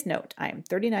 Please note, I am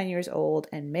 39 years old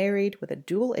and married with a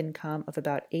dual income of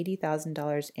about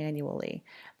 $80,000 annually.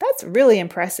 That's really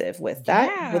impressive with that.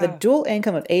 Yeah. With a dual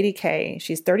income of $80,000,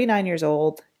 she's 39 years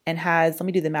old and has, let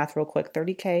me do the math real quick,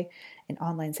 $30,000 in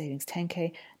online savings,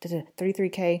 $10,000,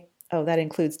 $33,000. Oh, that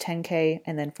includes $10,000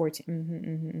 and then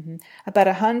 $14,000. About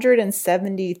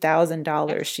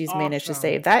 $170,000 she's managed to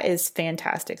save. That is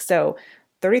fantastic. So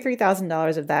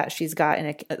 $33,000 of that she's got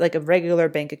in a regular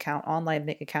bank account, online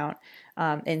bank account,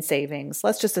 in savings.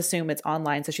 Let's just assume it's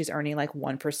online, so she's earning like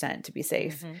 1% to be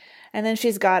safe. Mm-hmm. And then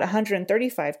she's got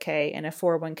 $135K in a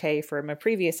 401k from a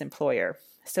previous employer.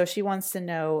 So she wants to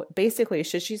know, basically,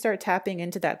 should she start tapping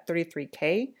into that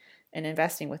 33K and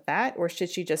investing with that, or should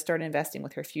she just start investing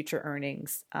with her future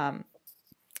earnings?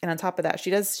 And on top of that,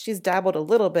 she's dabbled a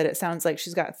little bit. It sounds like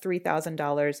she's got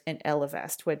 $3,000 in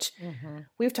Ellevest, which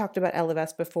we've talked about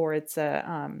Ellevest before. It's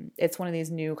one of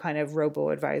these new kind of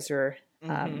robo-advisor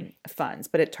funds,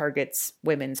 but it targets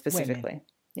women specifically. Women.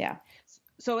 Yeah.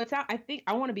 So I think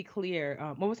I want to be clear.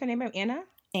 What was her name? Anna?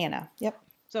 Anna. Yep.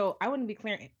 So I want to be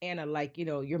clear, Anna, like,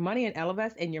 your money in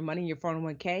Ellevest and your money in your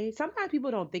 401k, sometimes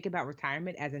people don't think about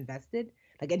retirement as invested,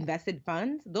 like invested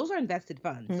funds. Those are invested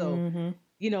funds. So,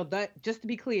 that, just to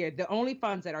be clear, the only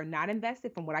funds that are not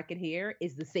invested, from what I can hear,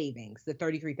 is the savings, the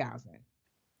 33,000.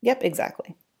 Yep,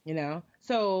 exactly.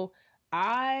 So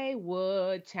I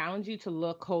would challenge you to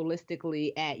look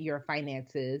holistically at your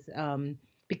finances,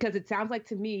 because it sounds like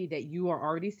to me that you are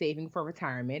already saving for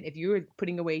retirement. If you're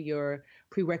putting away your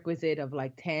prerequisite of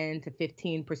like 10 to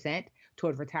 15%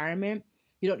 toward retirement,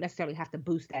 you don't necessarily have to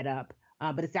boost that up.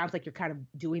 But it sounds like you're kind of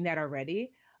doing that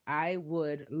already. I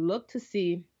would look to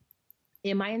see,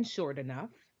 am I insured enough?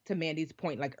 To Mandy's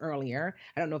point, like earlier,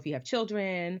 I don't know if you have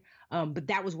children, but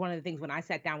that was one of the things when I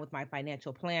sat down with my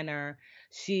financial planner.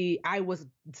 I was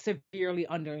severely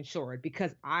underinsured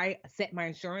because I set my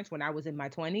insurance when I was in my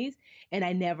 20s, and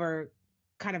I never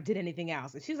kind of did anything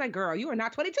else. And she's like, "Girl, you are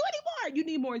not 22 anymore. You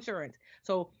need more insurance."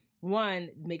 So one,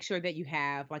 make sure that you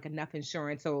have like enough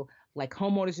insurance. So like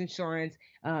homeowners insurance,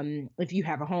 if you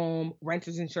have a home,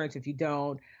 renters insurance if you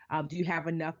don't. Do you have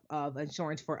enough of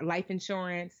insurance for life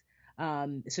insurance?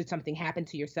 Should something happen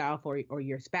to yourself or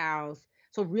your spouse?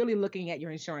 So really looking at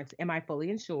your insurance, am I fully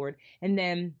insured? And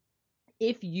then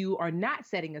if you are not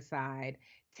setting aside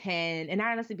 10, and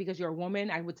honestly, because you're a woman,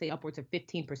 I would say upwards of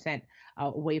 15%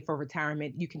 away for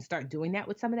retirement, you can start doing that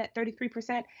with some of that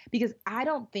 33%, because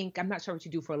I'm not sure what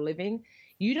you do for a living.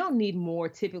 You don't need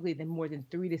typically than more than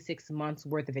 3 to 6 months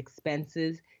worth of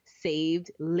expenses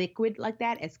saved liquid like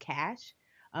that as cash,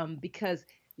 because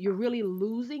you're really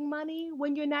losing money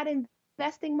when you're not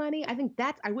investing money.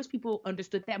 I wish people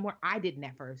understood that more. I didn't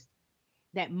at first.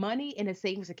 That money in a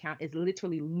savings account is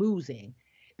literally losing,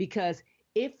 because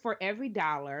if for every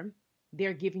dollar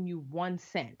they're giving you 1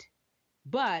 cent,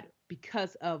 but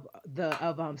because of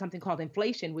something called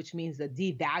inflation, which means the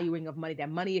devaluing of money, that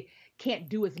money can't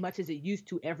do as much as it used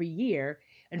to every year.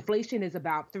 Inflation is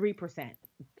about 3%.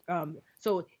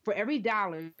 So for every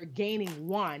dollar, you're gaining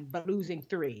 1, but losing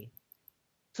 3.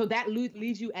 So that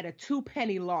leaves you at a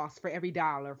 2-penny loss for every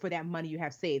dollar for that money you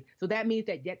have saved. So that means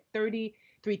that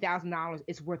 $33,000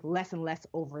 is worth less and less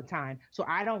over time. So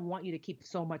I don't want you to keep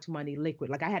so much money liquid.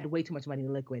 Like I had way too much money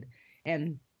liquid.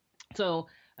 And so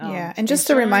yeah, and just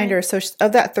a reminder, so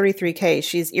of that 33K,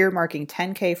 she's earmarking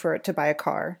 10K to buy a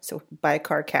car, so buy a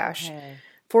car cash. Okay.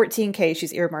 14K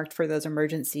she's earmarked for those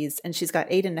emergencies, and she's got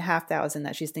 $8,500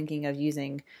 that she's thinking of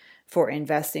using for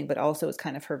investing, but also it's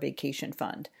kind of her vacation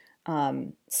fund.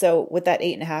 So with that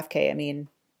 8.5K, I mean,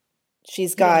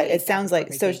 she's got, it sounds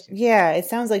like, so yeah, it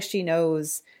sounds like she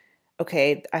knows,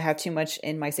 okay, I have too much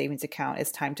in my savings account.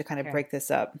 It's time to kind of break this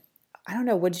up. I don't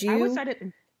know. Would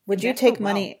you take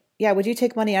money? Yeah. Would you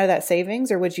take money out of that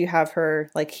savings, or would you have her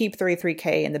like keep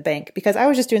 33K in the bank? Because I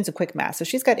was just doing some quick math. So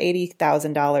she's got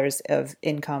 $80,000 of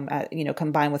income,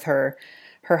 combined with her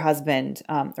husband,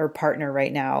 or partner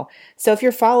right now. So if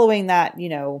you're following that,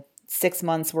 6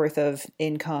 months worth of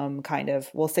income,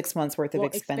 6 months worth of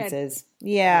expenses.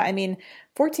 Yeah. I mean,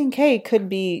 14K could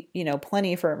be,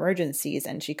 plenty for emergencies.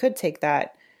 And she could take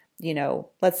that,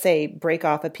 let's say break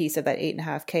off a piece of that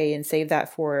 8.5K and save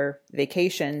that for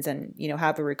vacations and,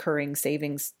 have a recurring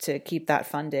savings to keep that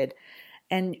funded.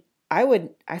 And I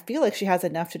feel like she has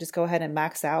enough to just go ahead and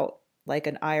max out like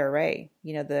an IRA.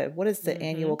 What is the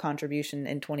annual contribution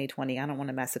in 2020? I don't want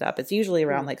to mess it up. It's usually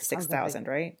around like 6,000,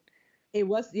 right? It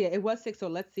was 6. So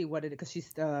let's see what it is, because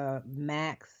she's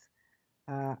max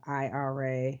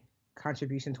IRA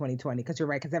contribution 2020. Because you're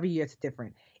right, because every year it's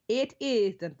different. It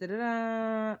is it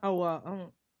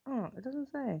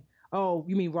doesn't say. Oh,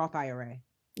 you mean Roth IRA?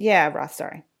 Yeah, Roth.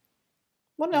 Sorry.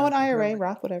 Well, no, an IRA,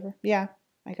 Roth, whatever. Yeah,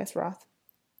 I guess Roth.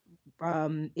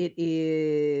 It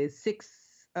is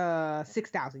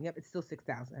 6,000. Yep, it's still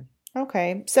 6,000.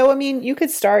 Okay. So, I mean, you could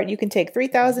start, you can take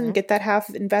 3,000, Hmm. get that half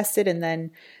invested and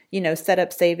then, set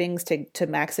up savings to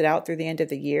max it out through the end of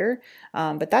the year.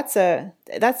 But that's an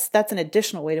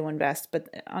additional way to invest.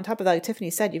 But on top of that, like Tiffany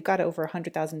said, you've got over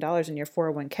 $100,000 in your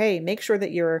 401k. Make sure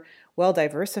that you're well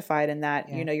diversified and that,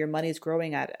 Yeah. your money's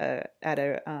growing at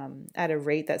a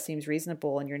rate that seems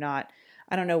reasonable and you're not,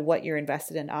 I don't know what you're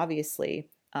invested in, obviously.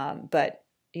 But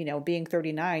being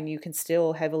 39, you can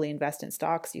still heavily invest in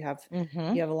stocks. Hmm.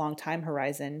 You have a long time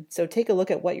horizon. So take a look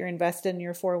at what you're invested in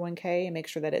your 401k and make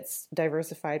sure that it's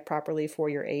diversified properly for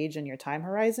your age and your time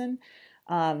horizon.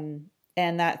 And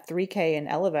that 3K in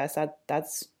Ellevest,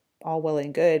 that's all well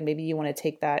and good. Maybe you want to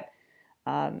take that,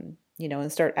 and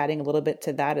start adding a little bit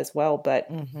to that as well. But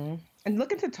Hmm. And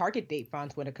look into target date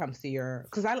funds when it comes to your,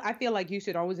 because I feel like you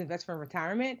should always invest for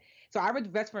retirement. So I would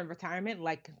invest for retirement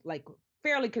like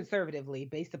fairly conservatively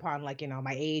based upon like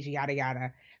my age, yada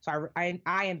yada. So I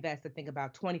invest, I think,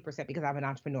 about 20% because I'm an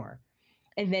entrepreneur.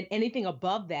 And then anything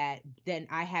above that, then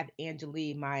I have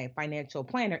Angeli, my financial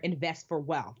planner, invest for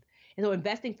wealth. And so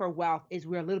investing for wealth is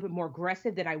we're a little bit more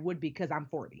aggressive than I would because I'm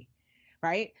 40.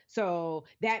 Right. So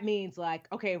that means like,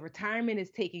 okay, retirement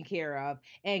is taken care of.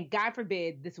 And God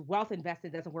forbid this wealth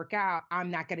investment doesn't work out.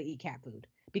 I'm not going to eat cat food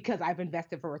because I've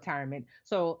invested for retirement.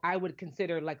 So I would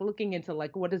consider like looking into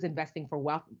like what is investing for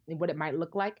wealth and what it might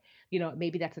look like.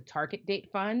 Maybe that's a target date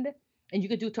fund, and you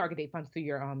could do target date funds through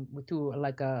your through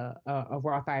like a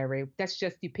Roth IRA. That's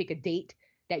just you pick a date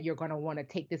that you're going to want to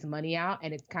take this money out,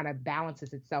 and it kind of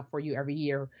balances itself for you every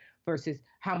year versus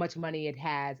how much money it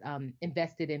has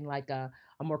invested in like a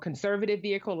more conservative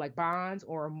vehicle like bonds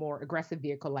or a more aggressive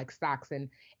vehicle like stocks. And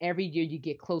every year you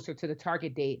get closer to the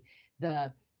target date,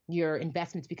 the your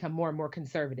investments become more and more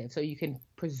conservative, so you can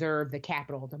preserve the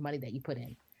capital, the money that you put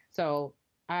in. So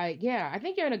I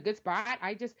think you're in a good spot.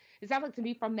 It sounds like to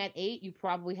me from that eight, you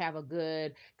probably have a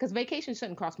good, because vacation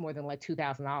shouldn't cost more than like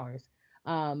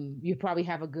 $2,000. You probably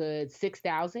have a good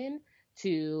 6,000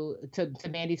 to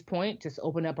Mandy's point. Just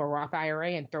open up a Roth IRA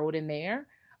and throw it in there,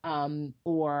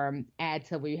 or add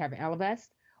to where you have Ellevest,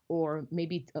 or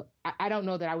maybe I don't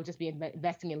know that I would just be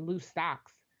investing in loose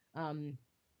stocks.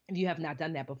 If you have not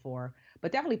done that before,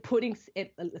 but definitely putting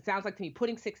it, it sounds like to me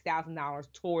putting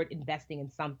 $6,000 toward investing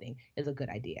in something is a good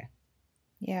idea.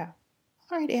 yeah.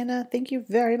 All right, Anna, thank you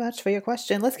very much for your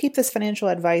question. Let's keep this financial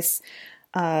advice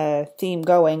theme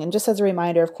going. And just as a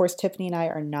reminder, of course, Tiffany and I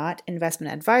are not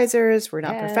investment advisors. We're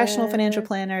not professional financial Yes.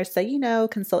 planners. So,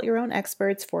 consult your own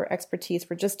experts for expertise.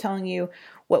 We're just telling you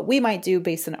what we might do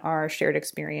based on our shared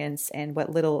experience and what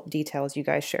little details you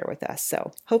guys share with us.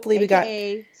 So, hopefully, we got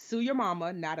AKA sue your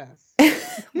mama, not us.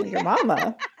 well, your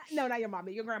mama. No, not your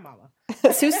mama, your grandmama.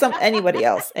 Sue anybody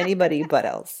else, anybody but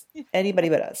us.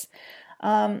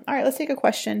 All right, let's take a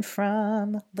question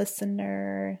from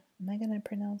listener. Am I going to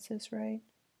pronounce this right?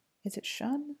 Is it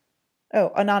Shun?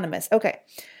 Oh, anonymous. Okay.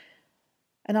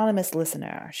 Anonymous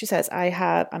listener. She says,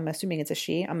 I'm assuming it's a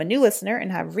she. I'm a new listener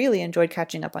and have really enjoyed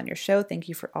catching up on your show. Thank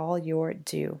you for all your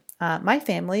do. My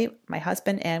family, my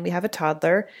husband, and we have a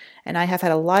toddler, and I have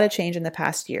had a lot of change in the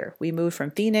past year. We moved from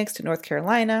Phoenix to North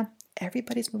Carolina.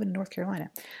 Everybody's moving to North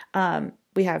Carolina.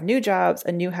 We have new jobs,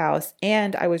 a new house,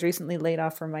 and I was recently laid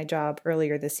off from my job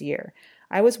earlier this year.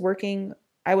 I was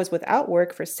without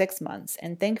work for 6 months,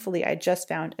 and thankfully I just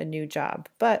found a new job.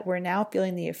 But we're now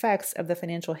feeling the effects of the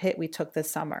financial hit we took this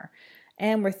summer.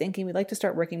 And we're thinking we'd like to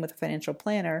start working with a financial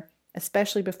planner,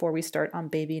 especially before we start on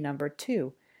baby number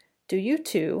 2. Do you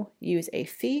too use a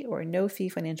fee or no fee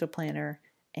financial planner,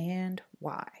 and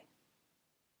why?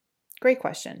 Great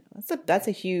question. That's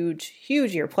a huge,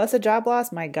 huge year. Plus a job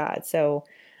loss, my God. So,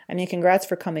 I mean, congrats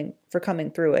for coming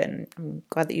through it. And I'm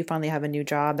glad that you finally have a new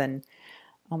job and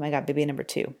oh my God, baby number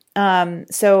 2.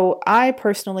 So I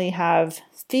personally have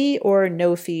fee or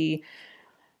no fee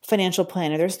financial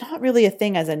planner. There's not really a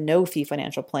thing as a no fee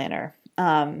financial planner.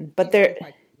 But there,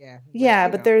 yeah,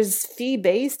 but there's fee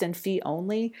based and fee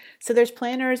only. So there's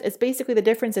planners. It's basically the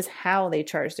difference is how they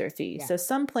charge their fee. Yeah. So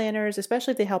some planners,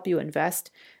 especially if they help you invest,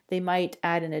 they might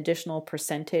add an additional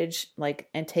percentage,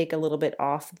 and take a little bit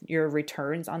off your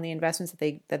returns on the investments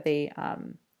that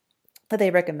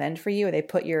they recommend for you, or they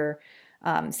put your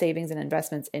savings and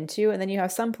investments into. And then you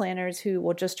have some planners who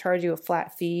will just charge you a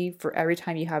flat fee for every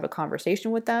time you have a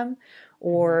conversation with them,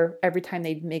 or every time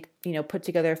they put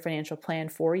together a financial plan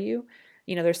for you.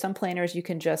 There's some planners you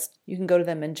can go to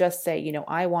them and just say,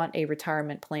 I want a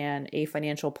retirement plan, a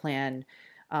financial plan,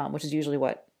 which is usually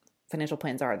what financial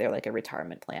plans are. They're like a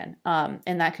retirement plan.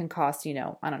 And that can cost, I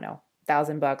don't know,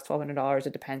 $1,000, $1,200.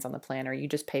 It depends on the planner. You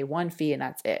just pay one fee and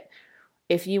that's it.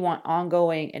 if you want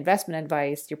ongoing investment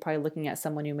advice, you're probably looking at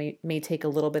someone who may take a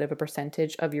little bit of a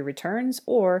percentage of your returns,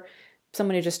 or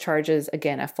someone who just charges,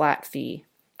 again, a flat fee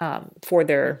for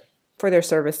their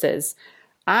services.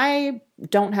 I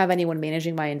don't have anyone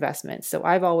managing my investments, so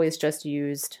I've always just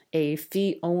used a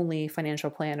fee-only financial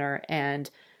planner. And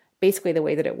basically the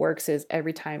way that it works is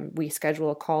every time we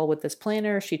schedule a call with this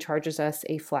planner, she charges us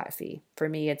a flat fee. For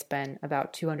me, it's been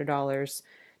about $200,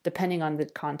 depending on the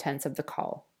contents of the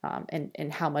call,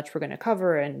 and how much we're going to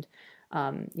cover, and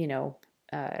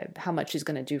how much she's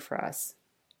going to do for us.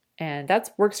 And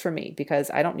that works for me because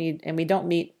I don't need, and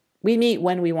we meet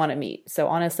when we want to meet. So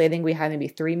honestly, I think we had maybe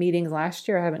 3 meetings last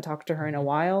year. I haven't talked to her in a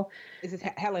while. Is this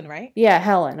Helen, right? Yeah,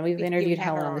 Helen. We've interviewed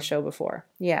Helen on the show before.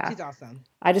 Yeah. She's awesome.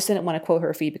 I just didn't want to quote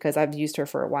her fee because I've used her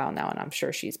for a while now, and I'm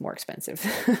sure she's more expensive,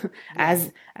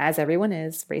 as everyone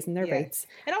is raising their rates.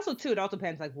 And also too, it all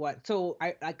depends like what. So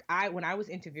I when I was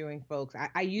interviewing folks,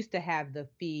 I used to have the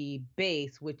fee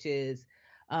base, which is,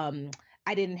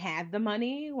 I didn't have the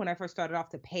money when I first started off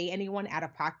to pay anyone out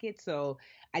of pocket. So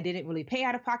I didn't really pay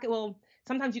out of pocket. Well,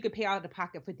 sometimes you could pay out of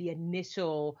pocket for the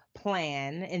initial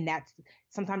plan, and that's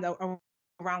sometimes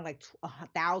around like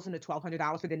 $1,000 to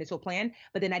 $1,200 for the initial plan.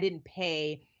 But then I didn't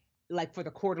pay like for the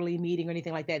quarterly meeting or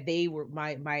anything like that. They were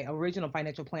my original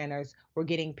financial planners were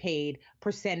getting paid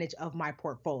percentage of my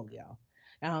portfolio.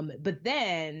 But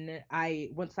then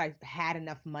once I had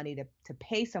enough money to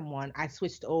pay someone, I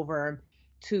switched over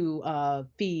to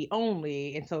fee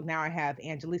only. And so now I have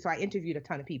Angelique. So I interviewed a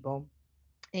ton of people,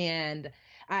 and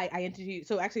I interviewed,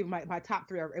 so actually my top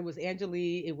 3, it was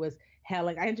Angelique, it was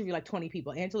Helen. I interviewed like 20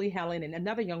 people, Angelique, Helen, and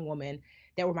another young woman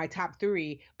that were my top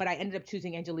 3. But I ended up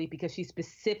choosing Angelique because she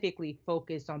specifically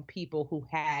focused on people who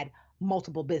had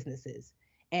multiple businesses,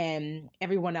 and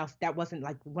everyone else, that wasn't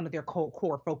like one of their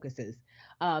core focuses.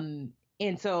 And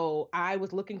so I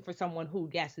was looking for someone who,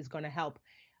 yes, is going to help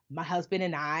my husband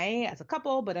and I as a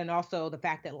couple, but then also the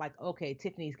fact that like, okay,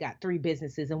 Tiffany's got 3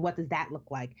 businesses, and what does that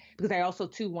look like? Because I also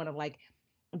too want to like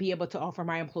be able to offer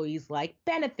my employees like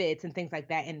benefits and things like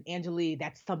that. And Angelique,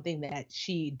 that's something that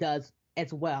she does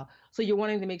as well. So you're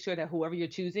wanting to make sure that whoever you're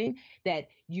choosing, that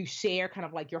you share kind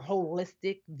of like your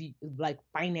holistic like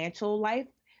financial life,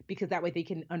 because that way they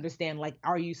can understand, like,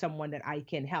 are you someone that I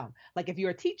can help? Like if you're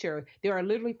a teacher, there are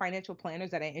literally financial planners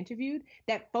that I interviewed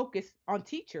that focus on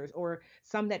teachers, or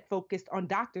some that focused on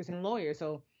doctors and lawyers.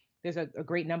 So there's a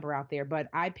great number out there. But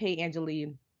I pay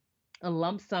Angelique a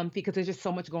lump sum fee because there's just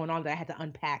so much going on that I had to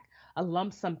unpack. A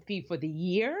lump sum fee for the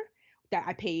year that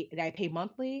I pay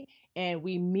monthly. And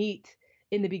we meet,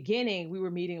 in the beginning, we were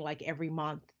meeting like every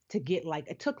month to get like,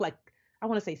 it took like, I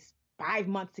want to say 5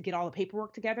 months to get all the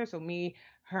paperwork together. So me,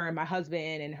 her, and my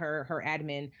husband and her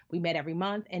admin, we met every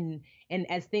month. And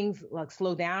as things like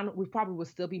slow down, we probably will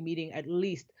still be meeting at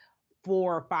least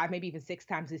 4 or 5, maybe even 6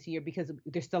 times this year, because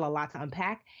there's still a lot to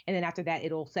unpack. And then after that,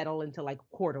 it'll settle into like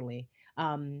quarterly.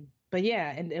 But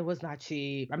yeah, and it was not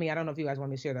cheap. I mean, I don't know if you guys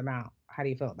want me to share them out. How do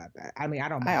you feel about that? I mean, I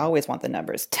don't mind. I always want the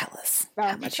numbers. Tell us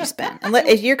how much you spent. And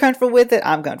if you're comfortable with it,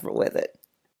 I'm comfortable with it.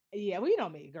 Yeah, well, you know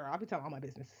me, girl. I'll be telling all my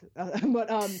business.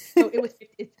 So it was.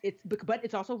 But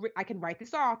it's also, I can write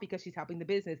this off because she's helping the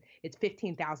business. It's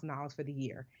 $15,000 for the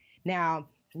year. Now,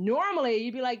 normally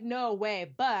you'd be like, no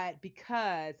way, but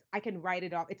because I can write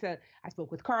it off, I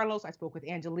spoke with Carlos, I spoke with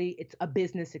Angelique. It's a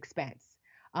business expense,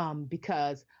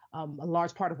 because a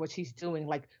large part of what she's doing,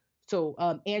 like, so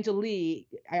Angelique,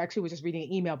 I actually was just reading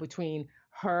an email between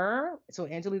her, so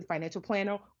Angelique, the financial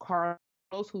planner, Carlos,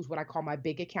 who's what I call my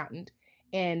big accountant,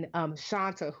 and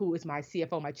Shanta, who is my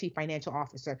CFO, my chief financial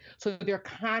officer. So they're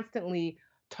constantly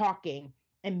talking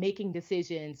and making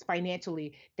decisions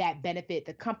financially that benefit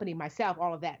the company, myself,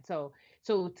 all of that. So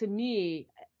to me,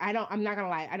 I'm not gonna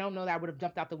lie, I don't know that I would have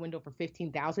jumped out the window for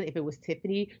 $15,000 if it was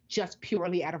Tiffany, just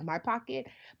purely out of my pocket,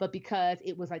 but because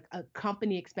it was like a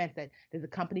company expense that the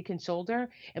company can shoulder.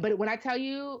 But when I tell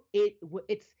you,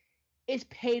 it's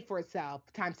paid for itself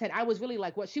times 10. I was really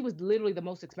like, she was literally the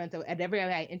most expensive. At every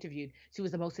I interviewed, she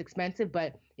was the most expensive,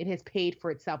 but it has paid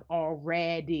for itself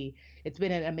already. It's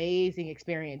been an amazing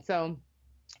experience. So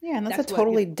yeah, and that's a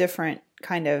totally different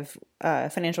kind of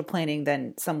financial planning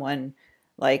than someone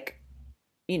like,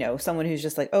 someone who's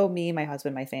just like, oh, me, my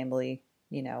husband, my family,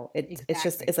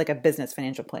 exactly. It's like a business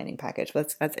financial planning package.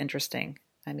 That's interesting.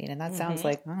 I mean, and that sounds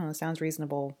like, I don't know, sounds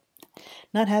reasonable.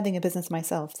 Not having a business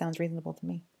myself sounds reasonable to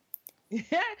me.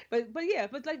 Yeah, but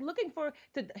like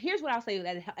here's what I'll say,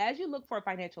 that as you look for a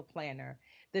financial planner,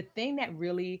 the thing that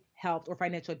really helps, or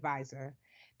financial advisor,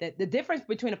 the difference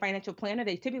between a financial planner,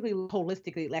 they typically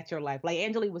holistically at your life. Like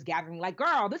Angela was gathering, like,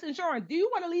 girl, this insurance, do you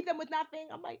want to leave them with nothing?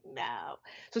 I'm like, no.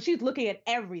 So she's looking at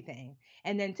everything.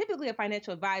 And then typically a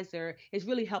financial advisor is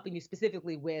really helping you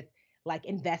specifically with like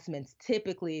investments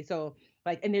typically. So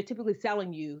like, and they're typically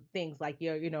selling you things like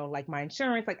your, like my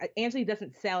insurance, like Angela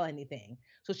doesn't sell anything.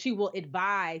 So she will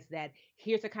advise that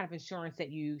here's the kind of insurance that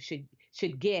you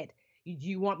should get.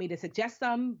 You want me to suggest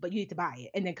some, but you need to buy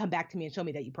it and then come back to me and show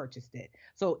me that you purchased it.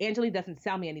 So Angela doesn't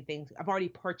sell me anything. I've already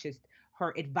purchased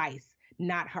her advice,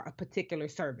 not her a particular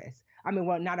service. I mean,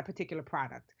 well, not a particular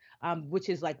product, which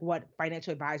is like what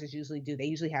financial advisors usually do. They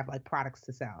usually have like products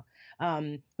to sell,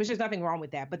 which there's nothing wrong with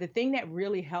that. But the thing that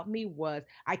really helped me was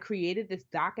I created this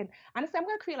doc. And honestly, I'm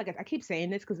going to create like, I keep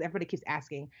saying this because everybody keeps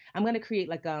asking. I'm going to create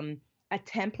like a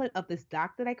template of this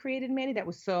doc that I created, Manny, that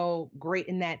was so great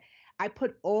in that I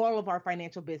put all of our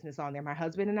financial business on there, my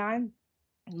husband and I,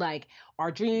 like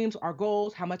our dreams, our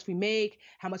goals, how much we make,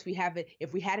 how much we have it,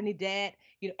 if we had any debt,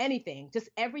 anything, just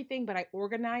everything. But I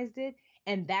organized it.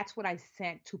 And that's what I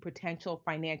sent to potential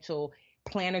financial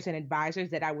planners and advisors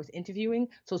that I was interviewing.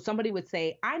 So somebody would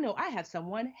say, I know I have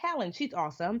someone, Helen, she's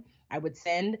awesome. I would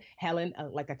send Helen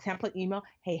like a template email.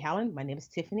 Hey, Helen, my name is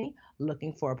Tiffany,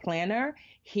 looking for a planner.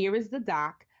 Here is the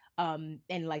doc. And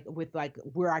like with like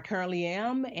where I currently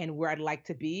am and where I'd like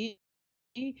to be.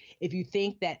 If you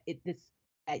think that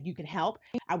that you can help,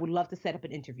 I would love to set up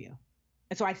an interview.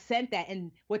 And so I sent that.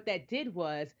 And what that did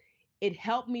was it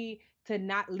helped me to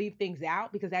not leave things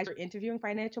out, because as you're interviewing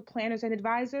financial planners and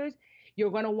advisors,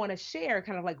 you're going to want to share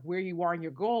kind of like where you are in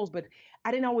your goals. But I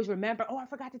didn't always remember, I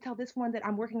forgot to tell this one that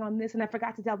I'm working on this, and I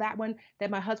forgot to tell that one that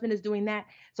my husband is doing that.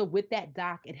 So with that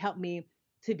doc, it helped me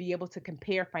to be able to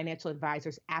compare financial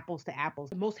advisors apples to apples.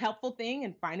 The most helpful thing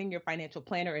in finding your financial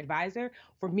planner advisor,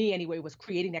 for me anyway, was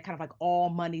creating that kind of like all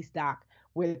money doc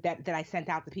with that I sent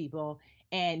out to people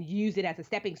and use it as a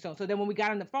stepping stone. So then when we got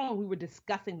on the phone, we were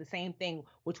discussing the same thing,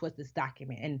 which was this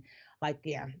document. And like,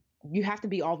 yeah, you have to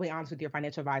be all the way honest with your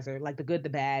financial advisor, like the good, the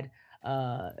bad,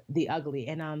 the ugly.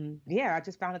 And yeah, I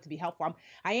just found it to be helpful.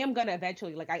 I am going to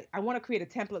eventually, like, I want to create a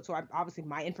template. So obviously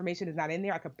my information is not in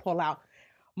there. I could pull out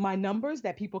my numbers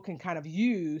that people can kind of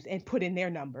use and put in their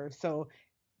numbers. So,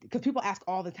 because people ask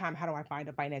all the time, how do I find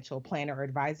a financial planner or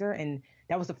advisor? And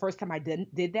that was the first time I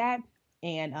did that.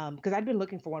 And because I'd been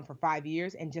looking for one for 5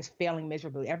 years and just failing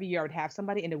miserably. Every year I would have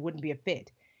somebody and it wouldn't be a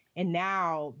fit. And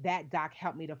now that doc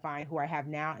helped me to find who I have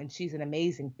now. And she's an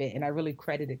amazing fit. And I really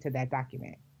credit it to that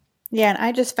document. Yeah, and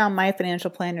I just found my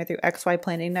financial planner through XY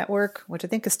Planning Network, which I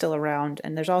think is still around.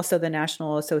 And there's also the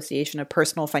National Association of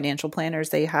Personal Financial Planners.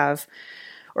 They have,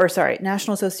 or sorry,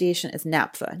 National Association is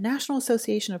NAPFA, National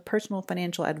Association of Personal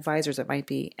Financial Advisors, it might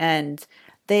be. And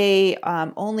they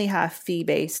only have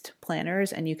fee-based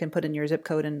planners, and you can put in your zip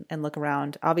code and look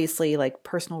around. Obviously, like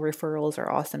personal referrals are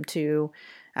awesome too.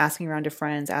 Asking around to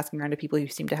friends, asking around to people who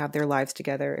seem to have their lives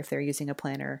together if they're using a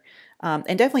planner.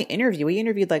 And definitely interview. We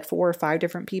interviewed like 4 or 5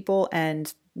 different people.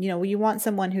 And, you want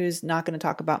someone who's not going to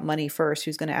talk about money first,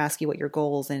 who's going to ask you what your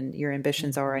goals and your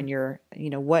ambitions are and your,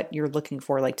 what you're looking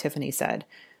for, like Tiffany said,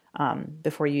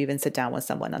 before you even sit down with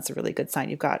someone. That's a really good sign.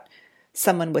 You've got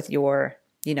someone with your,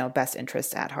 best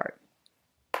interests at heart.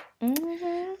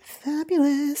 Mm-hmm.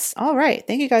 Fabulous. All right.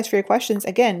 Thank you guys for your questions.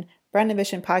 Again,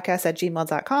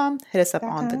 brandambitionpodcast@gmail.com. Hit us up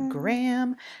on the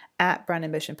gram at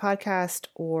brandambitionpodcast,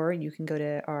 or you can go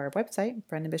to our website,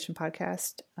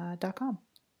 brandambitionpodcast.com.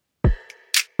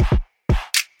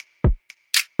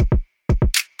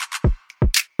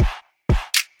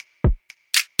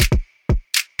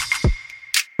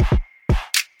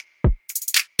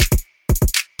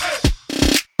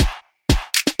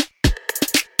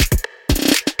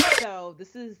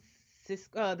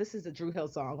 So this is a Dru Hill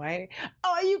song, right?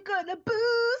 Are you gonna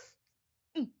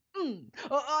boost?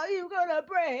 Or are you gonna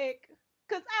break?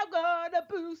 'Cause I'm gonna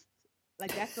boost.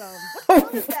 Like that song. What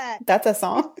song is that? That's a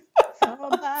song?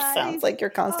 Sounds like you're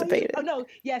constipated.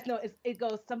 It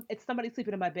goes, it's somebody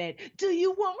sleeping in my bed. Do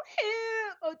you want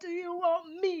him or do you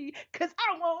want me? 'Cause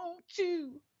I want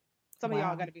you. Some of y'all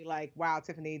are going to be like, wow,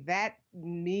 Tiffany, that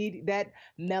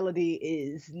melody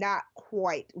is not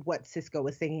quite what Sisqó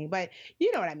was singing, but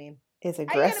you know what I mean. It's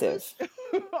aggressive.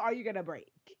 Are you going to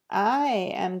break?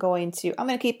 I'm going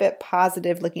to keep it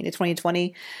positive looking to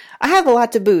 2020. I have a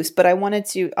lot to boost, but I wanted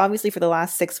to, obviously for the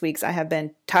last 6 weeks, I have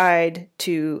been tied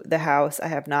to the house. I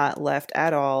have not left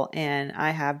at all. And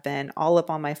I have been all up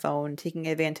on my phone, taking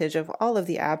advantage of all of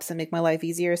the apps that make my life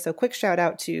easier. So quick shout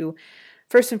out to,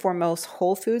 first and foremost,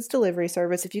 Whole Foods delivery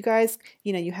service. If you guys,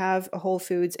 you have a Whole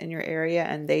Foods in your area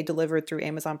and they deliver through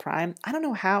Amazon Prime, I don't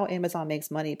know how Amazon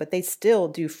makes money, but they still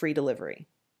do free delivery.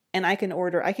 and I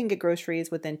can get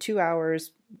groceries within 2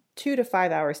 hours, 2 to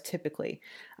 5 hours typically,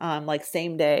 like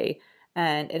same day.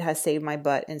 And it has saved my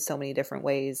butt in so many different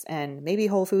ways. And maybe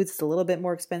Whole Foods is a little bit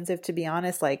more expensive, to be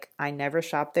honest. Like, I never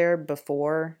shopped there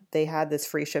before they had this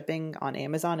free shipping on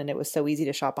Amazon, and it was so easy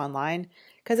to shop online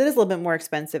because it is a little bit more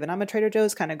expensive. And I'm a Trader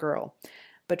Joe's kind of girl.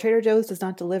 But Trader Joe's does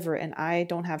not deliver, and I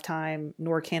don't have time,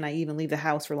 nor can I even leave the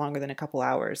house for longer than a couple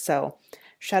hours. So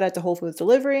shout out to Whole Foods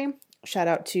Delivery. Shout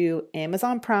out to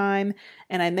Amazon Prime.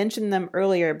 And I mentioned them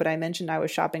earlier, but I mentioned I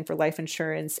was shopping for life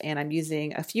insurance, and I'm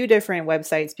using a few different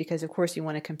websites because, of course, you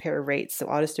want to compare rates. So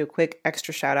I'll just do a quick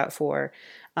extra shout out for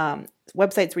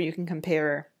websites where you can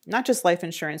compare not just life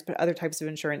insurance, but other types of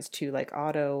insurance too, like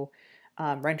auto,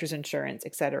 renter's insurance,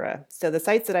 etc. So the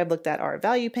sites that I've looked at are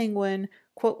Value Penguin,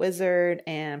 Quote Wizard,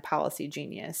 and Policy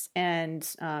Genius. And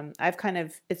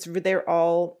they're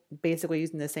all basically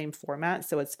using the same format.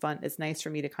 So it's fun. It's nice for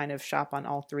me to kind of shop on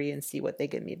all three and see what they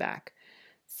give me back.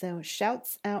 So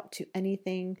shouts out to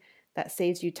anything that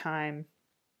saves you time.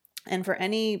 And for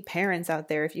any parents out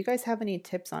there, if you guys have any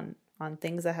tips on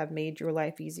things that have made your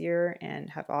life easier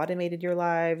and have automated your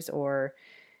lives or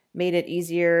made it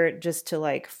easier just to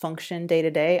like function day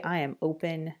to day, I am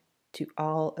open to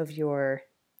all of your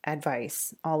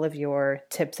advice, all of your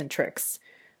tips and tricks.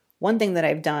 One thing that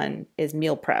I've done is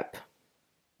meal prep,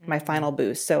 my final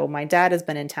boost. So my dad has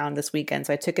been in town this weekend,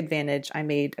 so I took advantage. I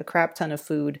made a crap ton of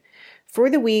food for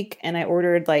the week, and I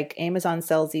ordered, like, Amazon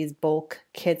sells these bulk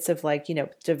kits of, like,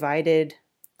 divided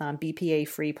BPA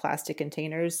free plastic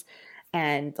containers,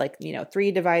 and, like,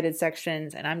 3 divided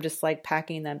sections, and I'm just like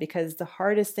packing them because the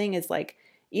hardest thing is like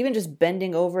even just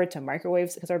bending over to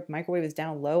microwaves, because our microwave is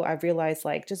down low. I've realized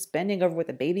like just bending over with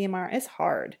a baby in my arm is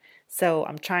hard. So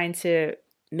I'm trying to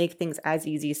make things as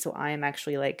easy so I am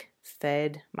actually like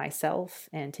fed myself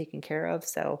and taken care of.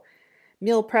 So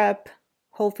meal prep,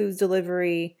 Whole Foods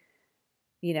delivery,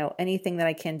 anything that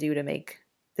I can do to make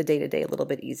the day-to-day a little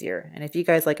bit easier. And if you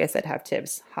guys, like I said, have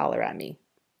tips, holler at me.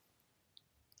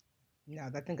 No,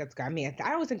 I think that's good. I mean,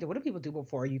 I always think that what do people do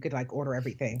before you could like order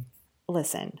everything?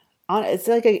 Listen,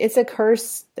 it's a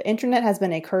curse. The internet has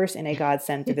been a curse and a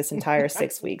godsend through this entire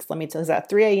 6 weeks. Let me tell you, at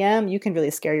 3 a.m., you can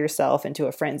really scare yourself into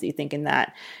a frenzy thinking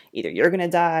that either you're going to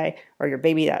die or your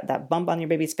baby, that bump on your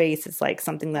baby's face is like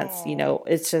something that's,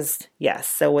 it's just, yes.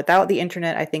 So without the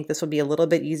internet, I think this would be a little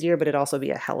bit easier, but it'd also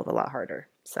be a hell of a lot harder.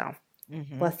 So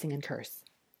blessing and curse.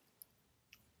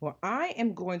 Well, I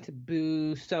am going to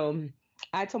boost. So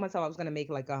I told myself I was going to make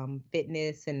like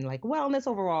fitness and like wellness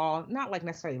overall, not like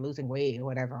necessarily losing weight or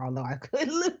whatever, although I could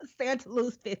stand to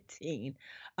lose 15.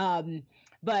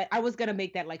 But I was going to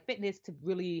make that like fitness to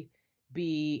really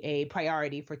be a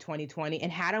priority for 2020.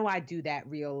 And how do I do that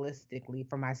realistically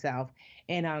for myself?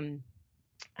 And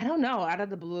I don't know, out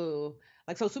of the blue,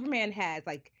 like, so Superman has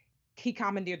like, he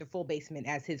commandeered the full basement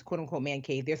as his quote unquote man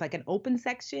cave. There's like an open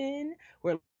section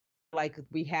where like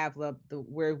we have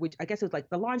which I guess it was like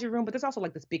the laundry room, but there's also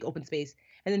like this big open space.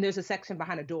 And then there's a section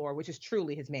behind a door, which is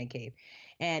truly his man cave.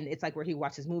 And it's like where he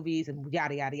watches movies and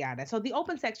yada, yada, yada. So the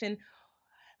open section,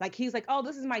 like he's like, oh,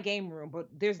 this is my game room, but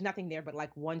there's nothing there but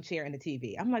like one chair and a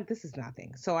TV. I'm like, this is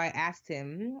nothing. So I asked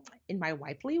him in my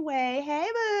wifely way, hey,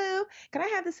 boo, can I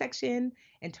have this section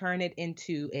and turn it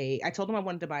into I told him I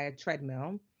wanted to buy a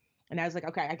treadmill. And I was like,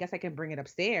 okay, I guess I can bring it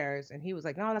upstairs. And he was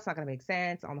like, no, that's not going to make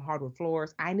sense on the hardwood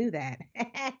floors. I knew that.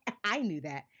 I knew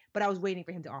that. But I was waiting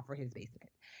for him to offer his basement.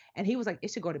 And he was like,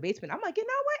 it should go to basement. I'm like, you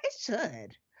know what? It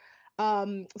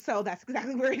should. So that's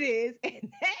exactly where it is. And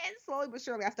then slowly but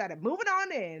surely I started moving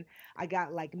on in. I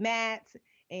got like mats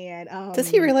and does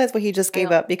he realize what he just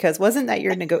gave up? Because wasn't that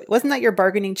your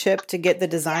bargaining chip to get the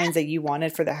designs that you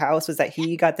wanted for the house? Was that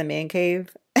he got the man cave?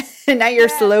 And now you're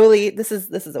slowly this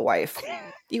is a wife.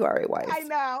 You are a wife. I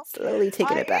know. Slowly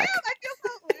taking it back. I feel so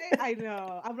I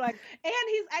know. I'm like, and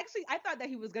he's actually, I thought that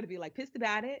he was going to be like pissed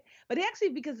about it, but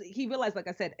because he realized, like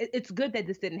I said, it's good that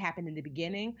this didn't happen in the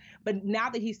beginning, but now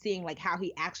that he's seeing like how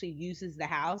he actually uses the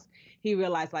house, he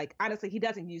realized like, honestly, he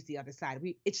doesn't use the other side.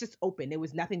 It's just open. There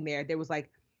was nothing there. There was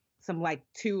like some like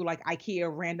 2 like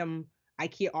random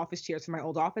IKEA office chairs for my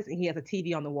old office. And he has a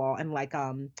TV on the wall and like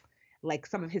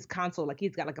some of his console, like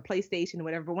he's got like a PlayStation or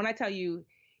whatever. But when I tell you,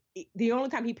 the only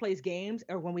time he plays games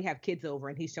are when we have kids over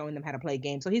and he's showing them how to play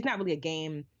games. So he's not really a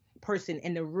game person.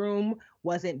 And the room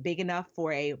wasn't big enough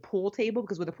for a pool table,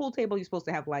 because with a pool table, you're supposed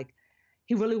to have like,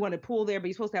 he really wanted pool there, but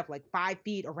you're supposed to have like 5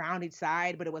 feet around each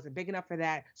side, but it wasn't big enough for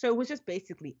that. So it was just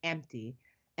basically empty.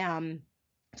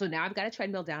 So now I've got a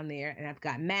treadmill down there and I've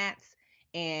got mats.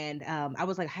 And I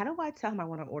was like, how do I tell him I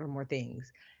want to order more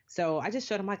things? So I just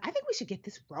showed him, like, I think we should get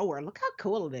this rower. Look how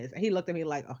cool it is. And he looked at me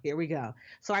like, oh, here we go.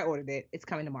 So I ordered it. It's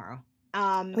coming tomorrow.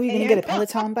 Oh, you're gonna get a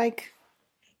Peloton bike?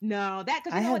 No, that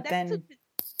because I you know what? have That's too. been.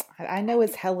 I know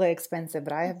it's hella expensive,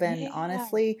 but I have been Yeah.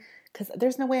 honestly, because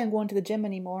there's no way I'm going to the gym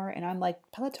anymore, and I'm like,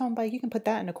 Peloton bike, you can put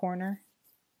that in a corner.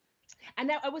 And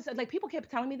that I was like, people kept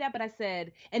telling me that, but I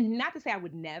said, and not to say I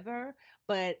would never,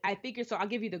 but I figured. So I'll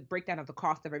give you the breakdown of the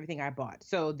cost of everything I bought.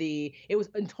 So it was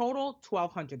in total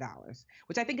 $1,200,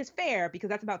 which I think is fair because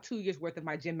that's about 2 years worth of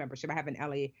my gym membership. I have an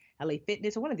LA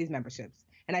Fitness or one of these memberships,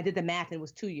 and I did the math, and it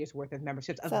was 2 years worth of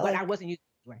memberships, Is that but I like, wasn't using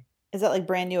it anyway. is that like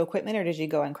brand new equipment, or did you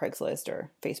go on Craigslist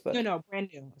or No, Facebook? no, brand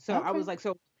new. So I Okay. was like,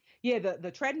 so yeah, the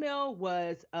treadmill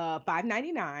was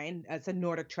 $599. It's a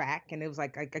Nordic track, and it was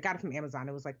like I got it from Amazon.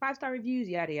 It was like 5-star reviews,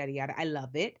 yada yada yada. I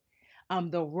love it.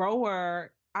 The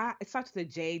rower, it starts with a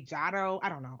J Giotto. I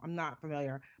don't know. I'm not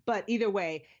familiar, but either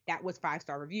way, that was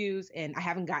 5-star reviews, and I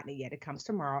haven't gotten it yet. It comes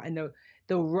tomorrow, and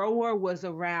the rower was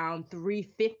around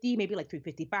 350, maybe like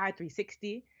 355,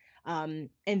 360. And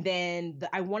then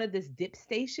I wanted this dip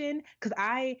station because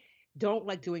I don't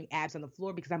like doing abs on the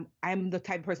floor because I'm the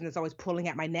type of person that's always pulling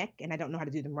at my neck and I don't know how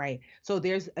to do them right. So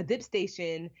there's a dip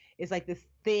station. It's like this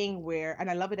thing where,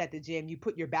 and I love it at the gym. You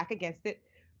put your back against it.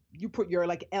 You put your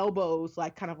like elbows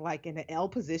like kind of like in the L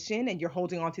position and you're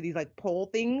holding onto these like pole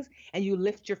things and you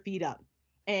lift your feet up.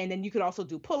 And then you could also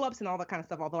do pull-ups and all that kind of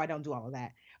stuff, although I don't do all of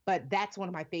that. But that's one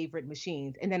of my favorite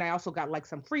machines. And then I also got like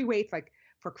some free weights. Like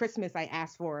for Christmas, I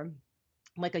asked for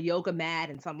like a yoga mat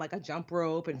and some like a jump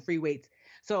rope and free weights.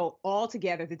 So all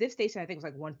together, the dip station I think was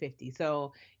like 150.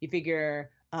 So you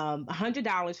figure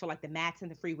 $100 for like the mats and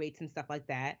the free weights and stuff like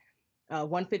that.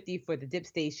 150 for the dip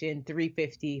station,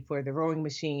 350 for the rowing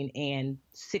machine, and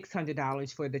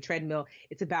 $600 for the treadmill.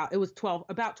 It was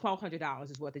about $1,200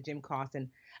 is what the gym cost, and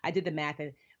I did the math,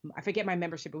 and I forget my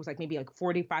membership. It was like maybe like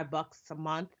 $45 a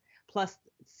month plus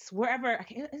wherever.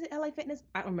 Is it LA Fitness?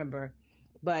 I don't remember,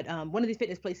 but one of these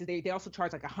fitness places they also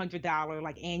charge like $100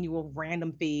 like annual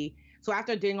random fee. So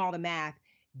after doing all the math,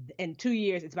 in 2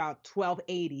 years it's about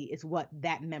 1280 is what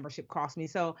that membership cost me.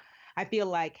 So I feel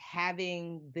like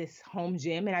having this home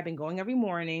gym, and I've been going every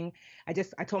morning. I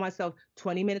told myself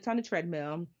 20 minutes on the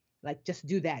treadmill, like just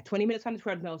do that. 20 minutes on the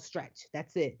treadmill, stretch.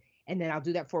 That's it. And then I'll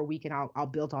do that for a week and I'll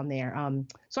build on there.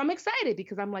 So I'm excited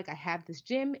because I'm like, I have this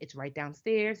gym. It's right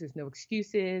downstairs. There's no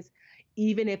excuses.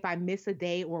 Even if I miss a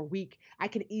day or a week, I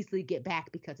can easily get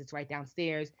back because it's right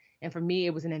downstairs. And for me,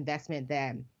 it was an investment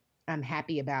that I'm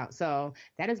happy about. So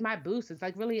that is my boost. It's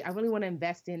like I really want to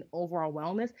invest in overall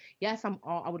wellness. Yes,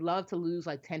 I would love to lose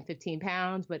like 10, 15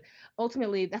 pounds, but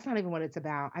ultimately that's not even what it's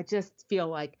about. I just feel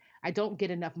like I don't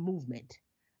get enough movement.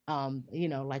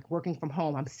 Like working from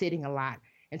home, I'm sitting a lot.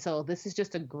 And so this is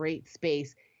just a great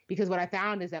space because what I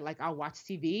found is that like I'll watch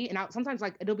TV and sometimes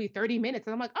like it'll be 30 minutes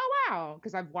and I'm like, oh wow,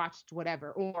 because I've watched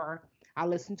whatever, or I'll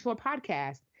listen to a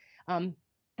podcast. Um,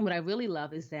 and what I really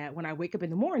love is that when I wake up in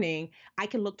the morning, I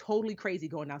can look totally crazy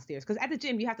going downstairs. Because at the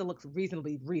gym, you have to look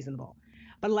reasonably reasonable.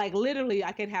 But like literally,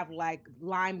 I can have like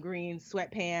lime green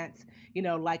sweatpants,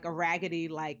 like a raggedy,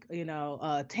 like,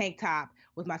 tank top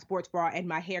with my sports bra, and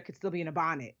my hair could still be in a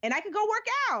bonnet. And I could go work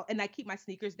out. And I keep my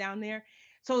sneakers down there.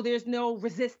 So there's no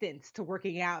resistance to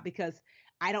working out because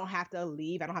I don't have to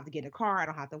leave. I don't have to get in a car. I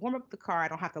don't have to warm up the car. I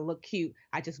don't have to look cute.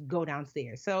 I just go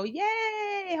downstairs. So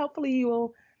yay! Hopefully you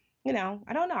will, I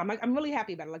don't know. I'm really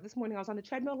happy about it. Like this morning, I was on the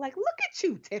treadmill. Like, look at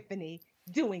you, Tiffany,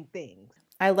 doing things.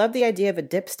 I love the idea of a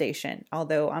dip station,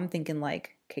 although I'm thinking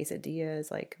like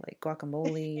quesadillas, like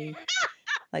guacamole,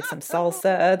 like some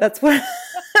salsa. That's what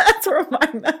that's where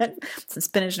my mind. Some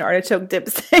spinach and artichoke dip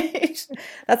station.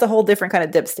 That's a whole different kind of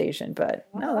dip station, but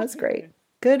no, that's great.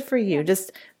 Good for you. Yeah.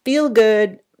 Just feel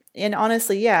good. And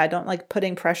honestly, yeah, I don't like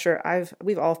putting pressure.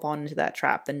 We've all fallen into that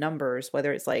trap. The numbers,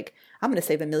 whether it's like I'm going to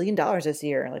save $1 million this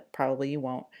year, like probably you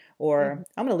won't, or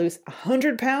I'm going to lose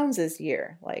 100 pounds this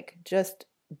year. Like just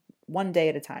one day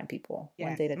at a time, people.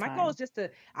 One Yes. day at a My goal time. is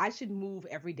I should move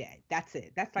every day. That's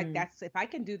it. That's if I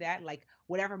can do that, like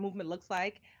whatever movement looks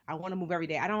like, I want to move every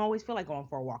day. I don't always feel like going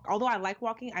for a walk. Although I like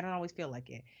walking, I don't always feel like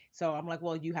it. So I'm like,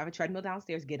 well, you have a treadmill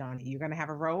downstairs, get on it. You're going to have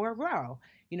a row.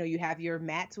 You have your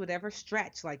mats, whatever,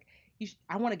 stretch. Like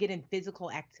I want to get in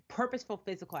purposeful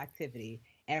physical activity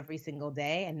every single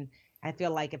day. And I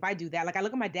feel like if I do that, like I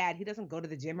look at my dad, he doesn't go to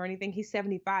the gym or anything. He's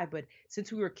 75, but since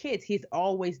we were kids, he's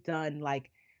always done like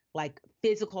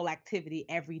physical activity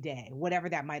every day, whatever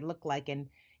that might look like. And,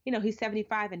 he's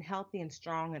 75 and healthy and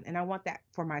strong. And I want that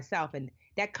for myself. And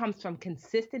that comes from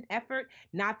consistent effort,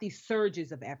 not these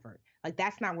surges of effort. Like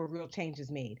that's not where real change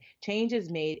is made. Change is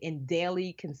made in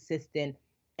daily, consistent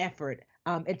effort.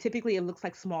 And typically it looks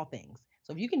like small things.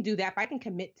 So if you can do that, if I can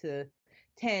commit to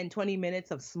 10, 20 minutes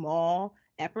of small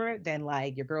effort, then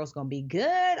like your girl's going to be good.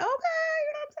 Okay. You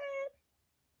know what I'm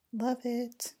saying? Love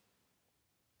it.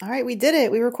 All right, we did it.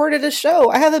 We recorded a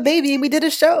show. I have a baby and we did a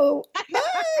show.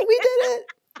 We did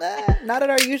it. Not at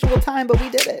our usual time, but we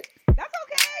did it. That's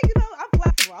okay. You know, I'm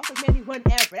flexible. I'll take maybe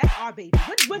whenever. That's our baby.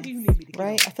 What do you need me to do?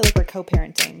 Right? I feel like we're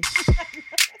co-parenting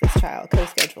this child,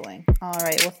 co-scheduling. All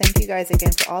right. Well, thank you guys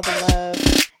again for all the love.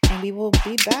 And we will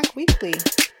be back weekly.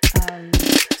 So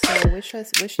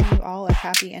wishing you all a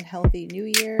happy and healthy new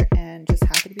year and just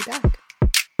happy to be back.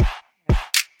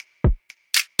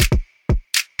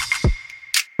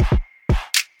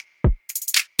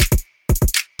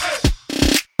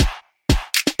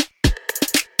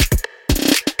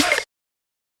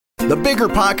 The Bigger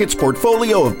Pockets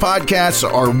portfolio of podcasts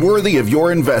are worthy of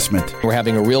your investment. We're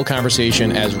having a real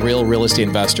conversation as real estate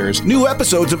investors. New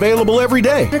episodes available every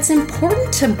day. It's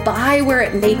important to buy where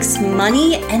it makes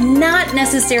money and not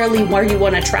necessarily where you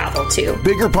want to travel to.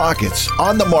 Bigger Pockets,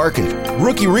 On the Market,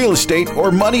 Rookie Real Estate, or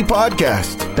Money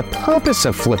Podcast. The purpose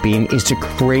of flipping is to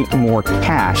create more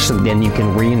cash so then you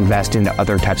can reinvest into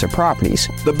other types of properties.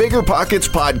 The Bigger Pockets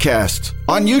Podcast,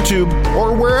 on YouTube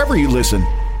or wherever you listen.